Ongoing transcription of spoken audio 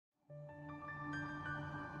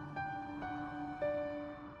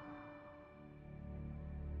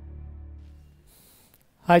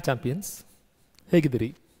Hi champions, ಹೇಗಿದ್ದೀರಿ?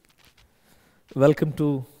 Welcome to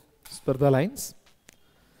Spardha Lines.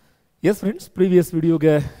 Yes friends, previous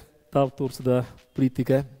videoಗೆ ತಾವು ತೋರಿಸಿದ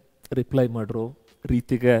ಪ್ರೀತಿಗೆ ರಿಪ್ಲೈ ಮಾಡಿರೋ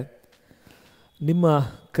ರೀತಿಗೆ ನಿಮ್ಮ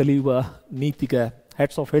ಕಲಿಯುವ ನೀತಿಗೆ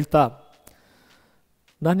ಹ್ಯಾಟ್ಸ್ ಆಫ್ ಹೇಳ್ತಾ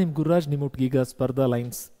ನಾನು ನಿಮ್ಮ ಗುರುರಾಜ್ ನಿಮ್ಮೊಟ್ಟಿಗೀಗ ಸ್ಪರ್ಧಾ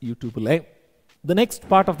lines ಯೂಟ್ಯೂಬಲ್ಲೇ the next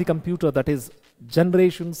part of the computer that is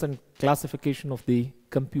generations and classification of the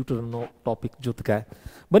computer ಅನ್ನೋ ಟಾಪಿಕ್ ಜೊತೆಗೆ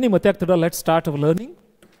ಬನ್ನಿ ಮತ್ತೆ ಆಗ್ತದ ಲೆಟ್ ಸ್ಟಾರ್ಟ್ ಅವರ್ ಲರ್ನಿಂಗ್.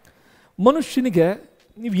 ಮನುಷ್ಯನಿಗೆ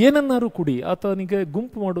ನೀವು ಏನನ್ನಾರು ಕೊಡಿ ಆತನಿಗೆ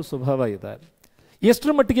ಗುಂಪು ಮಾಡೋ ಸ್ವಭಾವ ಇದೆ.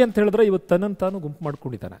 ಎಷ್ಟರ ಮಟ್ಟಿಗೆ ಅಂತ ಹೇಳಿದ್ರೆ ಇವತ್ತು ತನ್ನನ್ನು ತಾನು ಗುಂಪು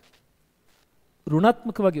ಮಾಡ್ಕೊಂಡಿದ್ದಾನೆ.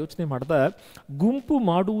 ಋಣಾತ್ಮಕವಾಗಿ ಯೋಚನೆ ಮಾಡಿದ ಗುಂಪು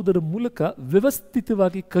ಮಾಡುವುದರ ಮೂಲಕ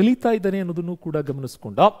ವ್ಯವಸ್ಥಿತವಾಗಿ ಕಲಿತಾ ಇದ್ದಾನೆ ಅನ್ನೋದನ್ನು ಕೂಡ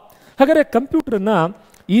ಗಮನಿಸ್ಕೊಂಡ. ಹಾಗಾದರೆ ಕಂಪ್ಯೂಟರನ್ನು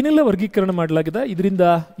ಏನೆಲ್ಲ ವರ್ಗೀಕರಣ ಮಾಡಲಾಗಿದೆ, ಇದರಿಂದ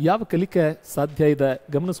ಯಾವ ಕಲಿಕೆ ಸಾಧ್ಯ ಇದೆ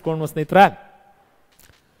ಗಮನಿಸ್ಕೊಳ್ಳುವ ಸ್ನೇಹಿತರೆ.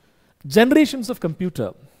 Generations of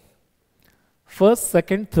computer, first,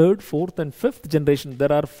 second, third, fourth and fifth generation.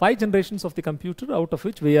 There are 5 generations of the computer, out of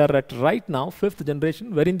which we are at right now 5th generation,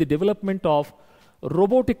 wherein the development of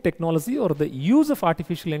robotic technology or the use of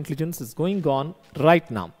artificial intelligence is going on right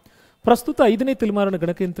now. ಪ್ರಸ್ತುತ 5ನೇ ತಲೆಮಾರಿನ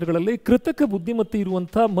ಗಣಕಯಂತ್ರಗಳಲ್ಲಿ ಕೃತಕ ಬುದ್ಧಿಮತ್ತೆ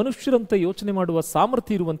ಇರುವಂಥ ಮನುಷ್ಯರಂತೆ ಯೋಚನೆ ಮಾಡುವ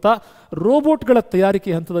ಸಾಮರ್ಥ್ಯ ಇರುವಂಥ ರೋಬೋಟ್ಗಳ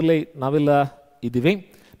ತಯಾರಿಕೆ ಹಂತದಲ್ಲೇ ನಾವೆಲ್ಲ ಇದ್ದೀವಿ.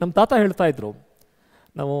 ನಮ್ಮ ತಾತ ಹೇಳ್ತಾ ಇದ್ರು,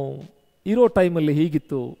 ನಾವು ಇರೋ ಟೈಮಲ್ಲಿ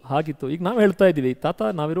ಹೀಗಿತ್ತು ಹಾಗಿತ್ತು. ಈಗ ನಾವು ಹೇಳ್ತಾ ಇದ್ದೀವಿ, ತಾತ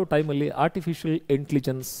ನಾವಿರೋ ಟೈಮಲ್ಲಿ ಆರ್ಟಿಫಿಷಿಯಲ್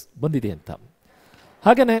ಇಂಟೆಲಿಜೆನ್ಸ್ ಬಂದಿದೆ ಅಂತ.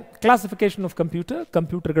 ಹಾಗೆಯೇ ಕ್ಲಾಸಿಫಿಕೇಶನ್ ಆಫ್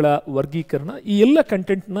ಕಂಪ್ಯೂಟರ್ಗಳ ವರ್ಗೀಕರಣ, ಈ ಎಲ್ಲ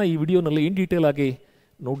ಕಂಟೆಂಟ್ನ ಈ ವಿಡಿಯೋನಲ್ಲಿ ಇನ್ ಡೀಟೇಲ್ ಆಗಿ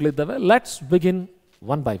ನೋಡಲಿದ್ದಾವೆ. Let's begin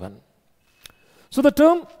one by one. So the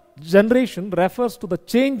term generation refers to the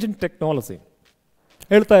change in technology.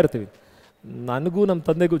 ಹೇಳ್ತಾ ಇರ್ತೀವಿ, ನನಗೂ ನಮ್ಮ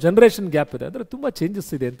ತಂದೆಗೂ ಜನರೇಷನ್ ಗ್ಯಾಪ್ ಇದೆ, ಅಂದರೆ ತುಂಬ ಚೇಂಜಸ್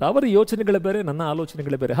ಇದೆ ಅಂತ. ಅವರ ಯೋಚನೆಗಳೇ ಬೇರೆ, ನನ್ನ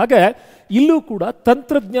ಆಲೋಚನೆಗಳೇ ಬೇರೆ. ಹಾಗೆ ಇಲ್ಲೂ ಕೂಡ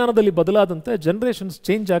ತಂತ್ರಜ್ಞಾನದಲ್ಲಿ ಬದಲಾದಂತೆ ಜನರೇಷನ್ಸ್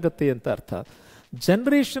ಚೇಂಜ್ ಆಗುತ್ತೆ ಅಂತ ಅರ್ಥ.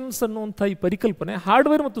 ಜನರೇಷನ್ಸ್ ಅನ್ನುವಂಥ ಈ ಪರಿಕಲ್ಪನೆ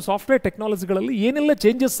ಹಾರ್ಡ್ವೇರ್ ಮತ್ತು ಸಾಫ್ಟ್ವೇರ್ ಟೆಕ್ನಾಲಜಿಗಳಲ್ಲಿ ಏನೆಲ್ಲ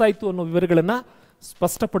ಚೇಂಜಸ್ ಆಯಿತು ಅನ್ನೋ ವಿವರಗಳನ್ನು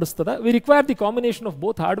ಸ್ಪಷ್ಟಪಡಿಸ್ತದೆ. We require the combination of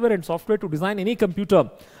both hardware and software to design any computer.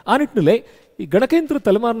 ಆ ನಿಟ್ಟಿನಲ್ಲಿ ಈ ಗಣಕಯಂತ್ರ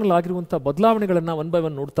ತಲೆಮಾರಿನಲ್ಲಿ ಆಗಿರುವಂಥ ಬದಲಾವಣೆಗಳನ್ನು ಒನ್ ಬೈ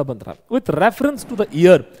ಒನ್ ನೋಡ್ತಾ ಬಂದ್ರೆ with reference to the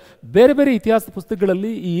year. ಬೇರೆ ಬೇರೆ ಇತಿಹಾಸ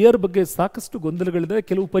ಪುಸ್ತಕಗಳಲ್ಲಿ ಈ ಇಯರ್ ಬಗ್ಗೆ ಸಾಕಷ್ಟು ಗೊಂದಲಗಳಿದೆ.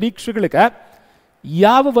 ಕೆಲವು ಪರೀಕ್ಷೆಗಳಿಗೆ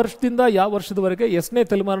ಯಾವ ವರ್ಷದಿಂದ ಯಾವ ವರ್ಷದವರೆಗೆ ಎಷ್ಟನೇ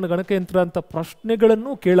ತಲೆಮಾರಿನ ಗಣಕಯಂತ್ರ ಅಂತ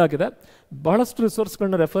ಪ್ರಶ್ನೆಗಳನ್ನು ಕೇಳಾಗಿದೆ. ಬಹಳಷ್ಟು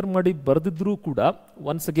ರಿಸೋರ್ಸ್ಗಳನ್ನ ರೆಫರ್ ಮಾಡಿ ಬರೆದಿದ್ರೂ ಕೂಡ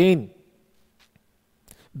ಒನ್ಸ್ ಅಗೈನ್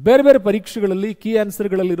ಬೇರೆ ಬೇರೆ ಪರೀಕ್ಷೆಗಳಲ್ಲಿ ಕೀ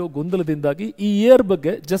ಆನ್ಸರ್ಗಳಲ್ಲಿರೋ ಗೊಂದಲದಿಂದಾಗಿ ಈ ಇಯರ್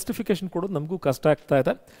ಬಗ್ಗೆ ಜಸ್ಟಿಫಿಕೇಶನ್ ಕೊಡೋದು ನಮಗೂ ಕಷ್ಟ ಆಗ್ತಾ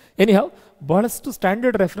ಇದೆ. ಎನಿಹೌ ಬಹಳಷ್ಟು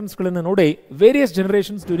ಸ್ಟ್ಯಾಂಡರ್ಡ್ ರೆಫರೆನ್ಸ್ಗಳನ್ನು ನೋಡಿ various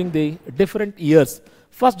generations during the different years.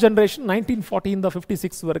 First generation 1940 ಇಂದ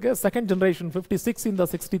 56 ವರೆಗೆ, ಸೆಕೆಂಡ್ ಜನರೇಷನ್ 56 ಇಂದ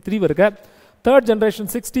 63 ವರೆಗೆ, ಥರ್ಡ್ ಜನರೇಷನ್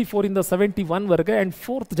 64 ಇಂದ 71 ವರೆಗೆ, ಆ್ಯಂಡ್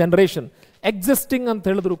ಫೋರ್ತ್ ಜನರೇಷನ್ ಎಕ್ಸಿಸ್ಟಿಂಗ್ ಅಂತ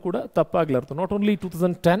ಹೇಳಿದ್ರು ಕೂಡ ತಪ್ಪಾಗ್ಲಾರ್ದು. ನಾಟ್ ಓನ್ಲಿ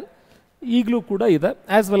 2010 ಈಗಲೂ ಕೂಡ ಇದೆ,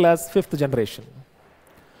 as well as fifth generation.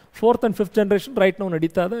 Fourth and fifth generation right ನಾವು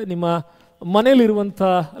ನಡೀತಾ ಇದೆ. ನಿಮ್ಮ ಮನೇಲಿರುವಂಥ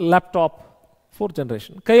laptop fourth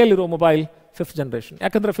generation, ಕೈಯಲ್ಲಿರೋ mobile fifth generation.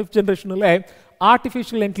 ಯಾಕಂದರೆ fifth ಜನರೇಷನಲ್ಲೇ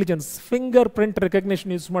artificial intelligence finger print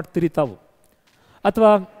recognition use ಮಾಡ್ತೀರಿ ತಾವು,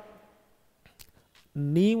 ಅಥವಾ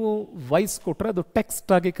ನೀವು ವಾಯ್ಸ್ ಕೊಟ್ಟರೆ ಅದು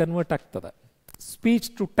ಟೆಕ್ಸ್ಟ್ ಆಗಿ ಕನ್ವರ್ಟ್ ಆಗ್ತದೆ, ಸ್ಪೀಚ್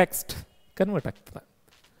ಟು ಟೆಕ್ಸ್ಟ್ ಕನ್ವರ್ಟ್ ಆಗ್ತದೆ.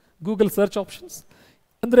 ಗೂಗಲ್ ಸರ್ಚ್ ಆಪ್ಷನ್ಸ್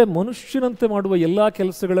ಅಂದರೆ ಮನುಷ್ಯನಂತೆ ಮಾಡುವ ಎಲ್ಲ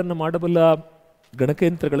ಕೆಲಸಗಳನ್ನು ಮಾಡಬಲ್ಲ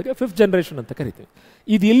ಗಣಕಯಂತ್ರಗಳಿಗೆ ಫಿಫ್ತ್ ಜನರೇಷನ್ ಅಂತ ಕರಿತೀವಿ.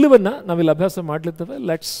 ಇದು ಎಲ್ಲವನ್ನು ನಾವಿಲ್ಲಿ ಅಭ್ಯಾಸ ಮಾಡಲಿದ್ದೇವೆ.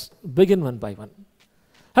 Let's begin one by one.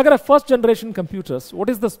 ಹಾಗಾದರೆ first generation computers, what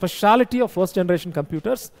is the speciality of first generation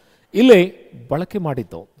computers? ಇಲ್ಲೇ ಬಳಕೆ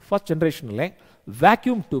ಮಾಡಿದ್ದು first ಜನರೇಷನಲ್ಲೇ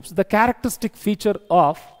vacuum tubes. The characteristic feature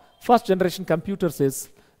of first generation computers is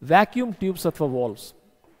vacuum tubes ಅಥವಾ ವಾಲ್ವ್ಸ್.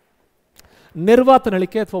 ನಿರ್ವಾತ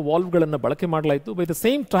ನಳಿಕೆ ಅಥವಾ ವಾಲ್ವ್ಗಳನ್ನು ಬಳಕೆ ಮಾಡಲಾಯಿತು. By the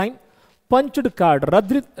same time punched card,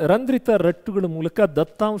 ರಂಧ್ರಿತ ರಟ್ಟುಗಳ ಮೂಲಕ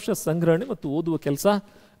ದತ್ತಾಂಶ ಸಂಗ್ರಹಣೆ ಮತ್ತು ಓದುವ ಕೆಲಸ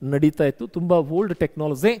ನಡೀತಾ ಇತ್ತು. ತುಂಬ ಓಲ್ಡ್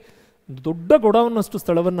ಟೆಕ್ನಾಲಜಿ. ದೊಡ್ಡ ಗೋಡೌನ್ನಷ್ಟು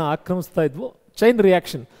ಸ್ಥಳವನ್ನು ಆಕ್ರಮಿಸ್ತಾ ಇದ್ವು. ಚೈನ್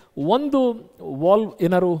ರಿಯಾಕ್ಷನ್, ಒಂದು ವಾಲ್ವ್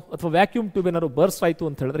ಏನಾರು ಅಥವಾ ವ್ಯಾಕ್ಯೂಮ್ ಟ್ಯೂಬ್ ಏನಾರು ಬರ್ಸ್ಟ್ ಆಯಿತು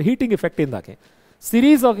ಅಂತ ಹೇಳಿದ್ರೆ ಹೀಟಿಂಗ್ ಎಫೆಕ್ಟಿಂದಾಗಿ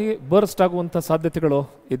ಸಿರೀಸ್ ಆಗಿ ಬರ್ಸ್ಟ್ ಆಗುವಂಥ ಸಾಧ್ಯತೆಗಳು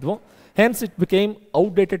ಇದ್ವು. Hence it became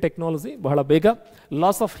outdated technology. ಬಹಳ ಬೇಗ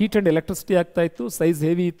loss of heat and electricity ಆಗ್ತಾ ಇತ್ತು, ಸೈಜ್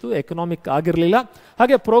ಹೆವಿ ಇತ್ತು, ಎಕನಾಮಿಕ್ ಆಗಿರಲಿಲ್ಲ,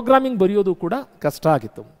 ಹಾಗೆ ಪ್ರೋಗ್ರಾಮಿಂಗ್ ಬರೆಯೋದು ಕೂಡ ಕಷ್ಟ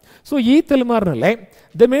ಆಗಿತ್ತು. ಸೊ ಈ ತಲೆಮಾರಿನಲ್ಲೇ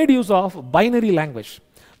ದೆ made use of binary language,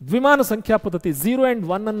 ದ್ವಿಮಾನ ಸಂಖ್ಯಾ ಪದ್ಧತಿ 0 and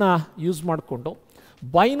 1 ಅನ್ನು ಯೂಸ್ ಮಾಡಿಕೊಂಡು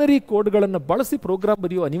ಬೈನರಿ ಕೋಡ್ಗಳನ್ನು ಬಳಸಿ ಪ್ರೋಗ್ರಾಮ್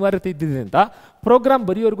ಬರೆಯೋ ಅನಿವಾರ್ಯತೆ ಇದ್ದಿದ್ದರಿಂದ ಪ್ರೋಗ್ರಾಮ್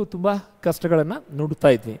ಬರೆಯೋರಿಗೂ ತುಂಬ ಕಷ್ಟಗಳನ್ನು ನೋಡ್ತಾ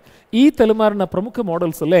ಇದ್ವಿ. ಈ ತಲೆಮಾರಿನ ಪ್ರಮುಖ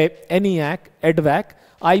ಮಾಡೆಲ್ಸಲ್ಲೇ ಎನಿಯಾಕ್, ಎಡ್ವ್ಯಾಕ್,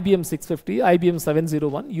 IBM 650, IBM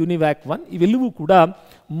 701, ಯುನಿವ್ಯಾಕ್ 1 ಇವೆಲ್ಲವೂ ಕೂಡ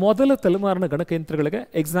ಮೊದಲ ತಲೆಮಾರಿನ ಗಣಕಯಂತ್ರಗಳಿಗೆ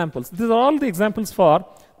examples. This are all the examples for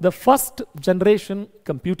the first generation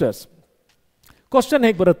computers. Question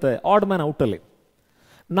ಹೇಗೆ ಬರುತ್ತೆ? ಆಡ್ ಮ್ಯಾನ್ ಔಟಲ್ಲಿ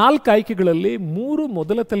 4 ಆಯ್ಕೆಗಳಲ್ಲಿ 3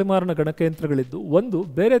 ಮೊದಲ ತಲೆಮಾರಿನ ಗಣಕಯಂತ್ರಗಳಿದ್ದು 1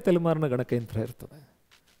 ಬೇರೆ ತಲೆಮಾರಿನ ಗಣಕಯಂತ್ರ ಇರ್ತದೆ.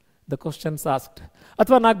 The questions asked.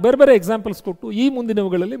 ಅಥವಾ ನಾಲ್ಕು ಬೇರೆ ಬೇರೆ ಎಕ್ಸಾಂಪಲ್ಸ್ ಕೊಟ್ಟು ಈ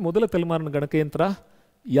ಮುಂದಿನವುಗಳಲ್ಲಿ ಮೊದಲ ತಲೆಮಾರಿನ ಗಣಕಯಂತ್ರ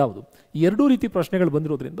ಯಾವುದು, ಎರಡೂ ರೀತಿ ಪ್ರಶ್ನೆಗಳು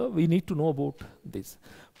ಬಂದಿರೋದ್ರಿಂದ we need to know about this.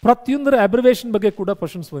 ಪ್ರತಿಯೊಂದರ ಅಬ್ರಿವೇಷನ್ ಬಗ್ಗೆ ಕೂಡ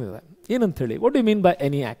ಕ್ವಶನ್ಸ್ ಬಂದಿದೆ. ಏನಂತ ಹೇಳಿ, what you mean by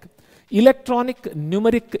ENIAC? Electronic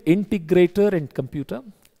numeric integrator and computer.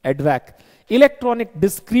 ಎಡ್ವ್ಯಾಕ್ electronic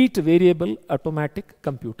discrete variable automatic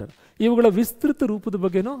computer. ಇವುಗಳ ವಿಸ್ತೃತ ರೂಪದ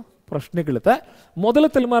ಬಗ್ಗೆನೂ ಪ್ರಶ್ನೆಗಳಿದೆ. ಮೊದಲ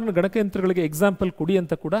ತಲೆಮಾರಿನ ಗಣಕಯಂತ್ರಗಳಿಗೆ ಎಕ್ಸಾಂಪಲ್ ಕೊಡಿ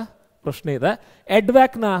ಅಂತ ಕೂಡ ಪ್ರಶ್ನೆ ಇದೆ.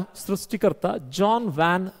 ಎಡ್ವ್ಯಾಕ್ನ ಸೃಷ್ಟಿಕರ್ತ ಜಾನ್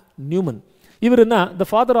ವ್ಯಾನ್ ನ್ಯೂಮನ್. ಇವರನ್ನ the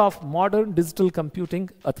father of modern digital computing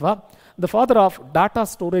ಅಥವಾ the father of data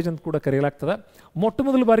storage ಅಂತ ಕೂಡ ಕರೆಯಲಾಗ್ತದೆ. ಮೊಟ್ಟ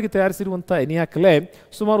ಮೊದಲ ಬಾರಿಗೆ ತಯಾರಿಸಿರುವಂಥ ಎನಿಯಾಕಲ್ಲೇ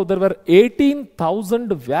ಸುಮಾರು there were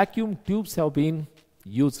 18,000 vacuum tubes have been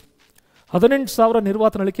used. 18,000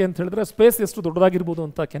 ನಿರ್ವಾತ ನಳಿಕೆ ಅಂತ ಹೇಳಿದ್ರೆ ಸ್ಪೇಸ್ ಎಷ್ಟು ದೊಡ್ಡದಾಗಿರ್ಬೋದು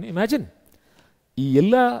ಅಂತ ಕ್ಯಾನ್ ಇಮ್ಯಾಜಿನ್. ಈ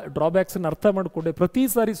ಎಲ್ಲ ಡ್ರಾಬ್ಯಾಕ್ಸನ್ನು ಅರ್ಥ ಮಾಡಿಕೊಂಡೆ ಪ್ರತಿ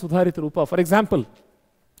ಸಾರಿ ಸುಧಾರಿತ ರೂಪ. For example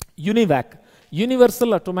ಯುನಿವ್ಯಾಕ್,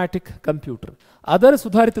 universal automatic computer, ಅದರ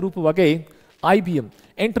ಸುಧಾರಿತ ರೂಪವಾಗಿ IBM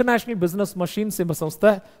ಇಂಟರ್ನ್ಯಾಷನಲ್ ಬಿಸ್ನೆಸ್ ಮಷೀನ್ಸ್ ಎಂಬ ಸಂಸ್ಥೆ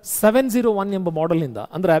 701 ಎಂಬ ಮಾಡೆಲ್ನಿಂದ,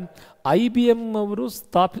 ಅಂದರೆ IBM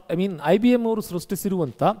ಅವರು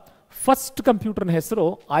ಸೃಷ್ಟಿಸಿರುವಂಥ ಫಸ್ಟ್ ಕಂಪ್ಯೂಟರ್ನ ಹೆಸರು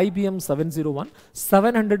IBM 701.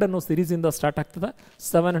 700 ಅನ್ನೋ ಸಿರೀಸಿಂದ ಸ್ಟಾರ್ಟ್ ಆಗ್ತದೆ.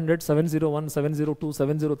 700, 701, 702,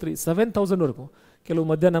 703, 7000ವರೆಗೂ. ಕೆಲವು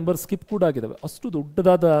ಮಧ್ಯ ನಂಬರ್ ಸ್ಕಿಪ್ ಕೂಡ ಆಗಿದ್ದಾವೆ. ಅಷ್ಟು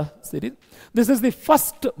ದೊಡ್ಡದಾದ series. This is the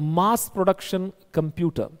first mass production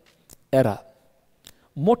computer era.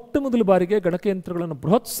 ಮೊಟ್ಟ ಮೊದಲ ಬಾರಿಗೆ ಗಣಕಯಂತ್ರಗಳನ್ನು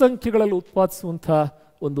ಬೃಹತ್ ಸಂಖ್ಯೆಗಳಲ್ಲಿ ಉತ್ಪಾದಿಸುವಂಥ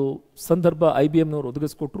ಒಂದು ಸಂದರ್ಭ IBMನವರು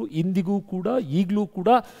ಒದಗಿಸಿಕೊಟ್ರು. ಇಂದಿಗೂ ಕೂಡ ಈಗಲೂ ಕೂಡ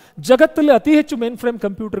ಜಗತ್ತಲ್ಲಿ ಅತಿ ಹೆಚ್ಚು ಮೇನ್ ಫ್ರೇಮ್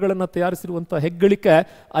ಕಂಪ್ಯೂಟರ್ಗಳನ್ನು ತಯಾರಿಸಿರುವಂಥ ಹೆಗ್ಗಳಿಕೆ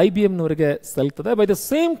IBMನವರಿಗೆ ಸಲ್ತದೆ. By the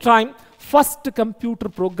same time first computer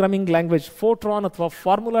programming language ಫೋಟ್ರಾನ್ ಅಥವಾ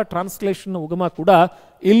ಫಾರ್ಮುಲಾ ಟ್ರಾನ್ಸ್ಲೇಷನ್ ಉಗಮ ಕೂಡ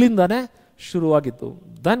ಇಲ್ಲಿಂದಾನೇ ಶುರುವಾಗಿದ್ದು.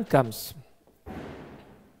 ದೆನ್ ಕಮ್ಸ್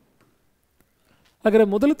ಹಾಗಾದರೆ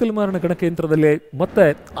ಮೊದಲ ತಲೆಮಾರಿನ ಗಣಕಯಂತ್ರದಲ್ಲಿ ಮತ್ತೆ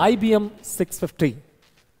IBM 650,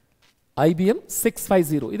 IBM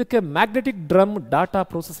 650. ಇದಕ್ಕೆ magnetic drum data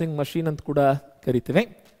processing machine ಅಂತ ಕೂಡ ಕರಿತೀವಿ.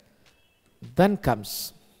 ದೆನ್ ಕಮ್ಸ್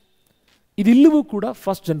ಇದೆಲ್ಲವೂ ಕೂಡ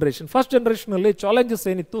ಫಸ್ಟ್ ಜನರೇಷನ್. ಫಸ್ಟ್ ಜನರೇಷನಲ್ಲಿ ಚಾಲೆಂಜಸ್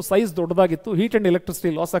ಏನಿತ್ತು, size ದೊಡ್ಡದಾಗಿತ್ತು, heat and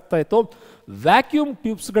electricity loss ಆಗ್ತಾ ಇತ್ತು. ವ್ಯಾಕ್ಯೂಮ್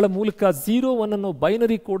ಟ್ಯೂಬ್ಸ್ಗಳ ಮೂಲಕ 0-1 ಅನ್ನೋ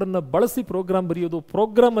ಬೈನರಿ ಕೋಡನ್ನು ಬಳಸಿ ಪ್ರೋಗ್ರಾಮ್ ಬರೆಯೋದು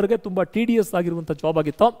ಪ್ರೋಗ್ರಾಮರ್ಗೆ ತುಂಬ TDS ಆಗಿರುವಂಥ ಜಾಬ್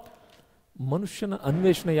ಆಗಿತ್ತು. ಮನುಷ್ಯನ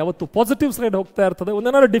ಅನ್ವೇಷಣೆ ಯಾವತ್ತು ಪಾಸಿಟಿವ್ ಸೈಡ್ ಹೋಗ್ತಾ ಇರ್ತದೆ.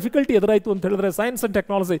 ಒಂದೇನಾದ್ರು ಡಿಫಿಕಲ್ಟಿ ಎದುರಾಯಿತು ಅಂತ ಹೇಳಿದ್ರೆ ಸೈನ್ಸ್ ಅಂಡ್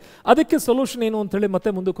ಟೆಕ್ನಾಲಜಿ ಅದಕ್ಕೆ ಸೊಲ್ಯೂಷನ್ ಏನು ಅಂತ ಹೇಳಿ ಮತ್ತೆ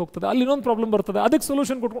ಮುಂದಕ್ಕೆ ಹೋಗ್ತದೆ. ಅಲ್ಲಿ ಇನ್ನೊಂದು ಪ್ರಾಬ್ಲಮ್ ಬರ್ತದೆ, ಅದಕ್ಕೆ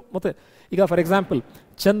ಸೊಲ್ಯೂಷನ್ ಕೊಟ್ಕೊಂಡು ಮತ್ತೆ ಈಗ for example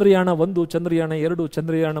Chandrayaan 1, Chandrayaan 2,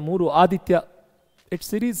 Chandrayaan 3, Aditya, it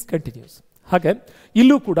series continuous. ಹಾಗೆ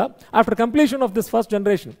ಇಲ್ಲೂ ಕೂಡ after completion of this first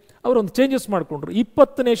generation ಅವರೊಂದು ಚೇಂಜಸ್ ಮಾಡಿಕೊಂಡ್ರು.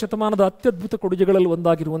 20ನೇ ಶತಮಾನದ ಅತ್ಯದ್ಭುತ ಕೊಡುಗೆಗಳಲ್ಲಿ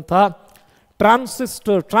ಒಂದಾಗಿರುವಂತಹ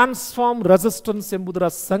ಟ್ರಾನ್ಸಿಸ್ಟರ್, ಟ್ರಾನ್ಸ್ಫಾರ್ಮ್ ರೆಸಿಸ್ಟೆನ್ಸ್ ಎಂಬುದರ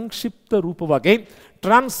ಸಂಕ್ಷಿಪ್ತ ರೂಪವಾಗಿ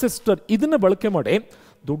ಟ್ರಾನ್ಸಿಸ್ಟರ್, ಇದನ್ನು ಬಳಕೆ ಮಾಡಿ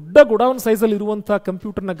ದೊಡ್ಡ ಗೋಡೌನ್ ಸೈಜಲ್ಲಿ ಇರುವಂಥ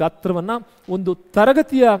ಕಂಪ್ಯೂಟರ್ನ ಗಾತ್ರವನ್ನು ಒಂದು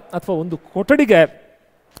ತರಗತಿಯ ಅಥವಾ ಒಂದು ಕೊಠಡಿಗೆ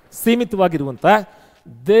ಸೀಮಿತವಾಗಿರುವಂಥ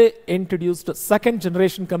they introduced second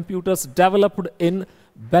generation computers developed in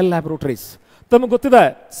bell laboratories. ತಮಗೆ ಗೊತ್ತಿದೆ,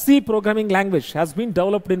 C programming language has been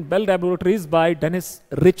developed in bell laboratories by Denis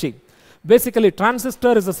Richie. Basically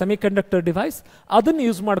transistor is a semiconductor device. ಅದನ್ನು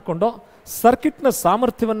ಯೂಸ್ ಮಾಡಿಕೊಂಡು ಸರ್ಕಿಟ್ನ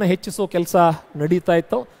ಸಾಮರ್ಥ್ಯವನ್ನು ಹೆಚ್ಚಿಸೋ ಕೆಲಸ ನಡೀತಾ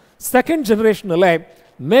ಇತ್ತು. ಸೆಕೆಂಡ್ ಜನರೇಷನಲ್ಲೇ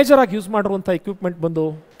ಮೇಜರ್ ಆಗಿ ಯೂಸ್ ಮಾಡಿರುವಂಥ ಎಕ್ವಿಪ್ಮೆಂಟ್ ಬಂದು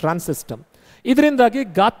ಟ್ರಾನ್ಸಿಸ್ಟರ್. ಇದರಿಂದಾಗಿ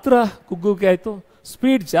ಗಾತ್ರ ಕುಗ್ಗುವಿಕೆ ಆಯಿತು,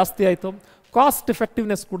 ಸ್ಪೀಡ್ ಜಾಸ್ತಿ ಆಯಿತು, ಕಾಸ್ಟ್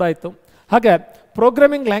ಎಫೆಕ್ಟಿವ್ನೆಸ್ ಕೂಡ ಆಯಿತು. ಹಾಗೆ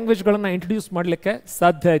ಪ್ರೋಗ್ರಾಮಿಂಗ್ ಲ್ಯಾಂಗ್ವೇಜ್ಗಳನ್ನು ಇಂಟ್ರೊಡ್ಯೂಸ್ ಮಾಡಲಿಕ್ಕೆ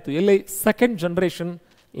ಸಾಧ್ಯ ಆಯಿತು. ಎಲ್ಲಿ ಸೆಕೆಂಡ್ ಜನರೇಷನ್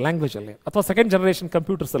ಲ್ಯಾಂಗ್ವೇಜಲ್ಲಿ ಅಥವಾ ಸೆಕೆಂಡ್ ಜನರೇಷನ್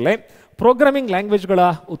ಕಂಪ್ಯೂಟರ್ಸಲ್ಲೇ ಪ್ರೋಗ್ರಾಮಿಂಗ್ ಲ್ಯಾಂಗ್ವೇಜ್ಗಳ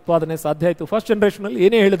ಉತ್ಪಾದನೆ ಸಾಧ್ಯ ಆಯಿತು. ಫಸ್ಟ್ ಜನರೇಷನಲ್ಲಿ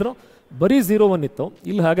ಏನೇ ಹೇಳಿದ್ರು ಬರೀ 0-1 ಇತ್ತು.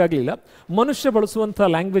 ಇಲ್ಲಿ ಹಾಗಾಗಲಿಲ್ಲ. ಮನುಷ್ಯ ಬಳಸುವಂಥ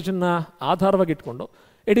ಲ್ಯಾಂಗ್ವೇಜನ್ನು ಆಧಾರವಾಗಿ ಇಟ್ಕೊಂಡು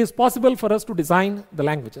it is possible for us to design the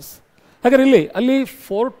languages. ಹಾಗಾದ್ರೆ ಅಲ್ಲಿ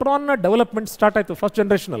ಫೋಟ್ರಾನ್ನ ಡೆವಲಪ್ಮೆಂಟ್ ಸ್ಟಾರ್ಟ್ ಆಯಿತು ಫಸ್ಟ್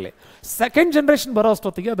ಜನರೇಷನಲ್ಲಿ. ಸೆಕೆಂಡ್ ಜನರೇಷನ್ ಬರೋ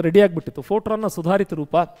ಅಷ್ಟೊತ್ತಿಗೆ ಅದು ರೆಡಿ ಆಗಿಬಿಟ್ಟಿತ್ತು. ಫೋಟ್ರಾನ್ನ ಸುಧಾರಿತ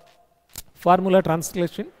ರೂಪ ಫಾರ್ಮುಲಾ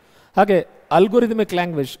ಟ್ರಾನ್ಸ್ಲೇಷನ್, ಹಾಗೆ ಅಲ್ಗೋರಿದಮಿಕ್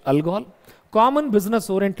language ಅಲ್ಗೋಲ್, common business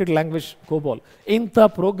oriented language ಕೋಬೋಲ್, ಇಂಥ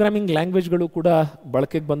ಪ್ರೋಗ್ರಾಮಿಂಗ್ ಲ್ಯಾಂಗ್ವೇಜ್ಗಳು ಕೂಡ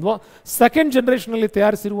ಬಳಕೆಗೆ ಬಂದವು. ಸೆಕೆಂಡ್ ಜನರೇಷನಲ್ಲಿ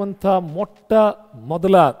ತಯಾರಿಸಿರುವಂಥ ಮೊಟ್ಟ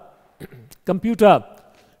ಮೊದಲ ಕಂಪ್ಯೂಟರ್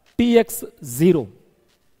TX0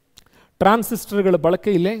 ಟ್ರಾನ್ಸಿಸ್ಟರ್ಗಳ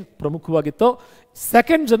ಬಳಕೆ ಇಲ್ಲೇ ಪ್ರಮುಖವಾಗಿತ್ತು.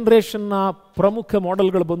 ಸೆಕೆಂಡ್ ಜನರೇಷನ್ನ ಪ್ರಮುಖ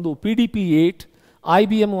ಮಾಡೆಲ್ಗಳು ಬಂದು PDP-8,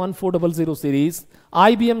 IBM 1400 series,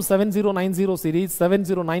 IBM 7090 series,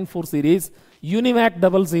 7094 series, ಯುನಿವ್ಯಾಕ್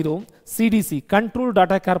 00, CDC control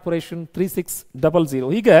data corporation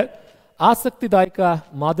 3600. ಹೀಗೆ ಆಸಕ್ತಿದಾಯಕ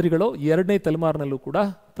ಮಾದರಿಗಳು ಎರಡನೇ ತಲೆಮಾರಿನಲ್ಲೂ ಕೂಡ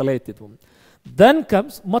ತಲೆ ಎತ್ತಿದ್ವು. ದೆನ್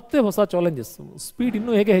ಕಮ್ಸ್ ಮತ್ತೆ ಹೊಸ ಚಾಲೆಂಜಸ್. ಸ್ಪೀಡ್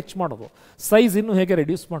ಇನ್ನೂ ಹೇಗೆ ಹೆಚ್ಚು ಮಾಡೋದು, ಸೈಜ್ ಇನ್ನೂ ಹೇಗೆ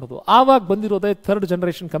ರೆಡ್ಯೂಸ್ ಮಾಡೋದು. ಆವಾಗ ಬಂದಿರೋದೇ ಥರ್ಡ್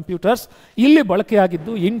ಜನರೇಷನ್ ಕಂಪ್ಯೂಟರ್ಸ್. ಇಲ್ಲಿ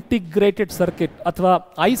ಬಳಕೆಯಾಗಿದ್ದು ಇಂಟಿಗ್ರೇಟೆಡ್ ಸರ್ಕಿಟ್ ಅಥವಾ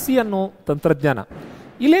IC ಅನ್ನೋ ತಂತ್ರಜ್ಞಾನ.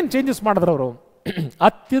 ಇಲ್ಲೇನು ಚೇಂಜಸ್ ಮಾಡಿದ್ರು ಅವರು,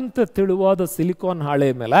 ಅತ್ಯಂತ ತೆಳುವಾದ ಸಿಲಿಕಾನ್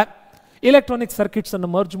ಹಾಳೆ ಮೇಲೆ ಎಲೆಕ್ಟ್ರಾನಿಕ್ ಸರ್ಕಿಟ್ಸ್ ಅನ್ನು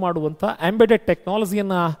ಮರ್ಜ್ ಮಾಡುವಂಥ ಎಂಬೆಡೆಡ್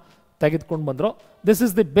ಟೆಕ್ನಾಲಜಿಯನ್ನು ತೆಗೆದುಕೊಂಡು ಬಂದರು. This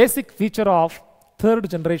is the basic feature of third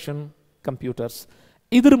generation computers.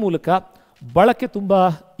 ಇದ್ರ ಮೂಲಕ ಬಳಕೆ ತುಂಬ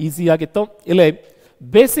ಈಸಿಯಾಗಿತ್ತು. ಇಲ್ಲೇ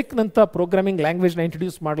ಬೇಸಿಕ್ನಂಥ ಪ್ರೋಗ್ರಾಮಿಂಗ್ ಲ್ಯಾಂಗ್ವೇಜ್ನ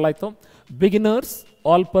ಇಂಟ್ರೊಡ್ಯೂಸ್ ಮಾಡಲಾಯಿತು. Beginners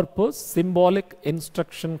all purpose symbolic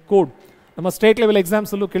instruction code ನಮ್ಮ ಸ್ಟೇಟ್ ಲೆವೆಲ್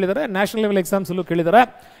ಎಕ್ಸಾಮ್ಸಲ್ಲೂ ಕೇಳಿದ್ದಾರೆ, ನ್ಯಾಷನಲ್ ಲೆವೆಲ್ ಎಕ್ಸಾಮ್ಸಲ್ಲೂ ಕೇಳಿದ್ದಾರೆ.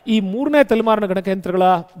 ಈ ಮೂರನೇ ತಲೆಮಾರಿನ ಗಣಕಯಂತ್ರಗಳ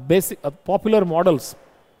basic popular models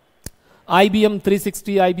IBM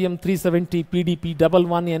 360, IBM 370, PDP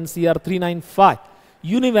 11, NCR 395,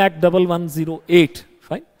 UNIVAC 1108.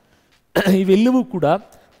 Fine, ಇವೆಲ್ಲವೂ ಕೂಡ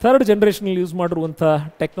ಥರ್ಡ್ ಜನರೇಷನಲ್ಲಿ ಯೂಸ್ ಮಾಡಿರುವಂಥ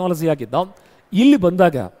ಟೆಕ್ನಾಲಜಿ ಆಗಿದ್ದಾವೆ. ಇಲ್ಲಿ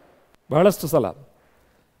ಬಂದಾಗ ಬಹಳಷ್ಟು ಸಲ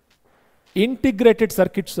integrated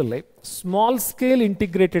ಸರ್ಕಿಟ್ಸಲ್ಲಿ small scale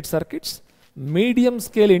integrated circuits, medium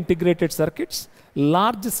scale integrated circuits,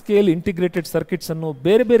 large scale integrated circuits ಅನ್ನು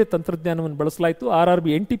ಬೇರೆ ಬೇರೆ ತಂತ್ರಜ್ಞಾನವನ್ನು ಬಳಸಲಾಯಿತು. RRB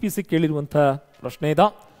NTPC ಕೇಳಿರುವಂಥ ಪ್ರಶ್ನೆ ಇದೆ.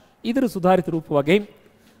 ಇದರ ಸುಧಾರಿತ ರೂಪವಾಗಿ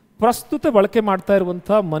ಪ್ರಸ್ತುತ ಬಳಕೆ ಮಾಡ್ತಾ ಇರುವಂಥ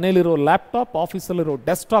ಮನೆಯಲ್ಲಿರೋ ಲ್ಯಾಪ್ಟಾಪ್, ಆಫೀಸಲ್ಲಿರೋ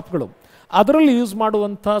ಡೆಸ್ಕ್ಟಾಪ್ಗಳು, ಅದರಲ್ಲಿ ಯೂಸ್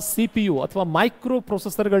ಮಾಡುವಂಥ CPU ಅಥವಾ ಮೈಕ್ರೋ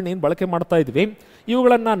ಪ್ರೊಸೆಸರ್ಗಳನ್ನ ಏನು ಬಳಕೆ ಮಾಡ್ತಾ ಇದ್ವಿ,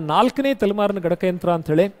 ಇವುಗಳನ್ನು 4ನೇ ತಲೆಮಾರಿನ ಗಣಕಯಂತ್ರ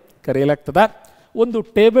ಅಂಥೇಳಿ ಕರೆಯಲಾಗ್ತದೆ. ಒಂದು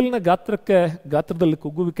ಟೇಬಲ್ನ ಗಾತ್ರದಲ್ಲಿ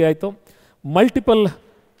ಕುಗ್ಗುವಿಕೆ ಆಯಿತು, ಮಲ್ಟಿಪಲ್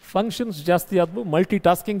ಫಂಕ್ಷನ್ಸ್ ಜಾಸ್ತಿ ಆದವು, ಮಲ್ಟಿ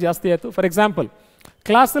ಟಾಸ್ಕಿಂಗ್ ಜಾಸ್ತಿ ಆಯಿತು. ಫಾರ್ ಎಕ್ಸಾಂಪಲ್,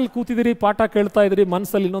 ಕ್ಲಾಸಲ್ಲಿ ಕೂತಿದ್ದೀರಿ, ಪಾಠ ಕೇಳ್ತಾ ಇದ್ದೀರಿ,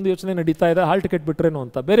 ಮನಸ್ಸಲ್ಲಿ ಇನ್ನೊಂದು ಯೋಚನೆ ನಡೀತಾ ಇದೆ, ಹಾಲ್ ಟಿಕೆಟ್ ಬಿಟ್ರೇನೋ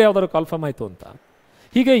ಅಂತ, ಬೇರೆ ಯಾವ್ದಾದ್ರು ಕಾಲ್ಫಾರ್ಮ್ ಆಯಿತು ಅಂತ.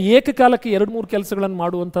 ಹೀಗೆ ಏಕಕಾಲಕ್ಕೆ 2-3 ಕೆಲಸಗಳನ್ನು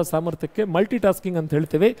ಮಾಡುವಂಥ ಸಾಮರ್ಥ್ಯಕ್ಕೆ ಮಲ್ಟಿ ಟಾಸ್ಕಿಂಗ್ ಅಂತ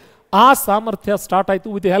ಹೇಳ್ತೇವೆ. ಆ ಸಾಮರ್ಥ್ಯ ಸ್ಟಾರ್ಟ್ ಆಯಿತು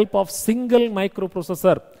with the help of single micro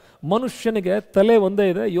processor. ಮನುಷ್ಯನಿಗೆ ತಲೆ ಒಂದೇ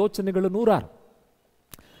ಇದೆ, ಯೋಚನೆಗಳು 100.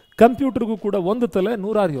 ಕಂಪ್ಯೂಟರ್ಗೂ ಕೂಡ ಒಂದು ತಲೆ,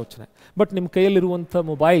 100 ಯೋಚನೆ. ಬಟ್ ನಿಮ್ಮ ಕೈಯಲ್ಲಿರುವಂಥ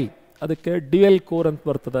ಮೊಬೈಲ್, ಅದಕ್ಕೆ ಡ್ಯುಯಲ್ ಕೋರ್ ಅಂತ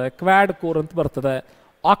ಬರ್ತದೆ, ಕ್ವಾಡ್ ಕೋರ್ ಅಂತ ಬರ್ತದೆ,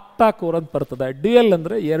 ಆಕ್ಟಾ ಕೋರ್ ಅಂತ ಬರ್ತದೆ. ಡ್ಯುಯಲ್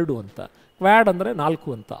ಅಂದರೆ 2 ಅಂತ, ಕ್ವಾಡ್ ಅಂದರೆ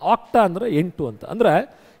 4 ಅಂತ, ಆಕ್ಟಾ ಅಂದರೆ 8 ಅಂತ. ಅಂದರೆ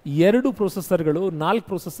 2 ಪ್ರೊಸೆಸರ್ಗಳು, 4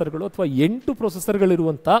 ಪ್ರೊಸೆಸರ್ಗಳು ಅಥವಾ 8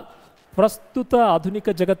 ಪ್ರೊಸೆಸರ್ಗಳಿರುವಂಥ ಪ್ರಸ್ತುತ ಆಧುನಿಕ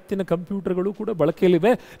ಜಗತ್ತಿನ ಕಂಪ್ಯೂಟರ್ಗಳು ಕೂಡ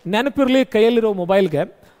ಬಳಕೆಯಲ್ಲಿವೆ. ನೆನಪಿರಲಿ, ಕೈಯಲ್ಲಿರೋ ಮೊಬೈಲ್ಗೆ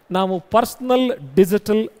ನಾವು ಪರ್ಸನಲ್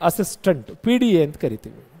ಡಿಜಿಟಲ್ ಅಸಿಸ್ಟೆಂಟ್ PDA ಅಂತ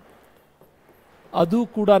ಕರಿತೀವಿ. ಅದು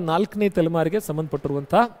ಕೂಡ 4ನೇ ತಲೆಮಾರಿಗೆ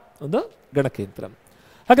ಸಂಬಂಧಪಟ್ಟಿರುವಂಥ ಒಂದು ಗಣಕಯಂತ್ರ.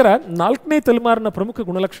 ಹಾಗಾದ್ರೆ 4ನೇ ತಲೆಮಾರಿನ ಪ್ರಮುಖ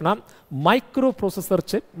ಗುಣಲಕ್ಷಣ ಮೈಕ್ರೋ ಪ್ರೊಸೆಸರ್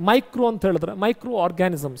ಚಿಪ್. ಮೈಕ್ರೋ ಅಂತ ಹೇಳಿದ್ರೆ ಮೈಕ್ರೋ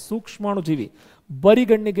ಆರ್ಗ್ಯಾನಿಸಮ್, ಸೂಕ್ಷ್ಮಾಣುಜೀವಿ,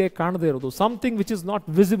 ಬರಿಗಣ್ಣಿಗೆ ಕಾಣದೇ ಇರೋದು, something which is not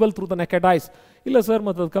visible through the naked ice. ಇಲ್ಲ ಸರ್,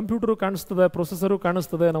 ಮತ್ತು ಅದು ಕಂಪ್ಯೂಟರು ಕಾಣಿಸ್ತದೆ, ಪ್ರೊಸೆಸರು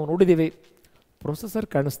ಕಾಣಿಸ್ತದೆ, ನಾವು ನೋಡಿದ್ದೀವಿ. ಪ್ರೊಸೆಸರ್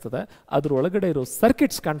ಕಾಣಿಸ್ತದೆ, ಅದ್ರ ಒಳಗಡೆ ಇರೋ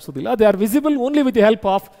ಸರ್ಕಿಟ್ಸ್ ಕಾಣಿಸೋದಿಲ್ಲ. They are visible only with the help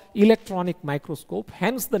of electronic microscope.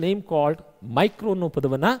 Hence the name called micro ಅನ್ನೋ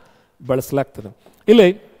ಪದವನ್ನು ಬಳಸಲಾಗ್ತದೆ. ಇಲ್ಲಿ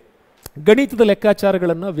ಗಣಿತದ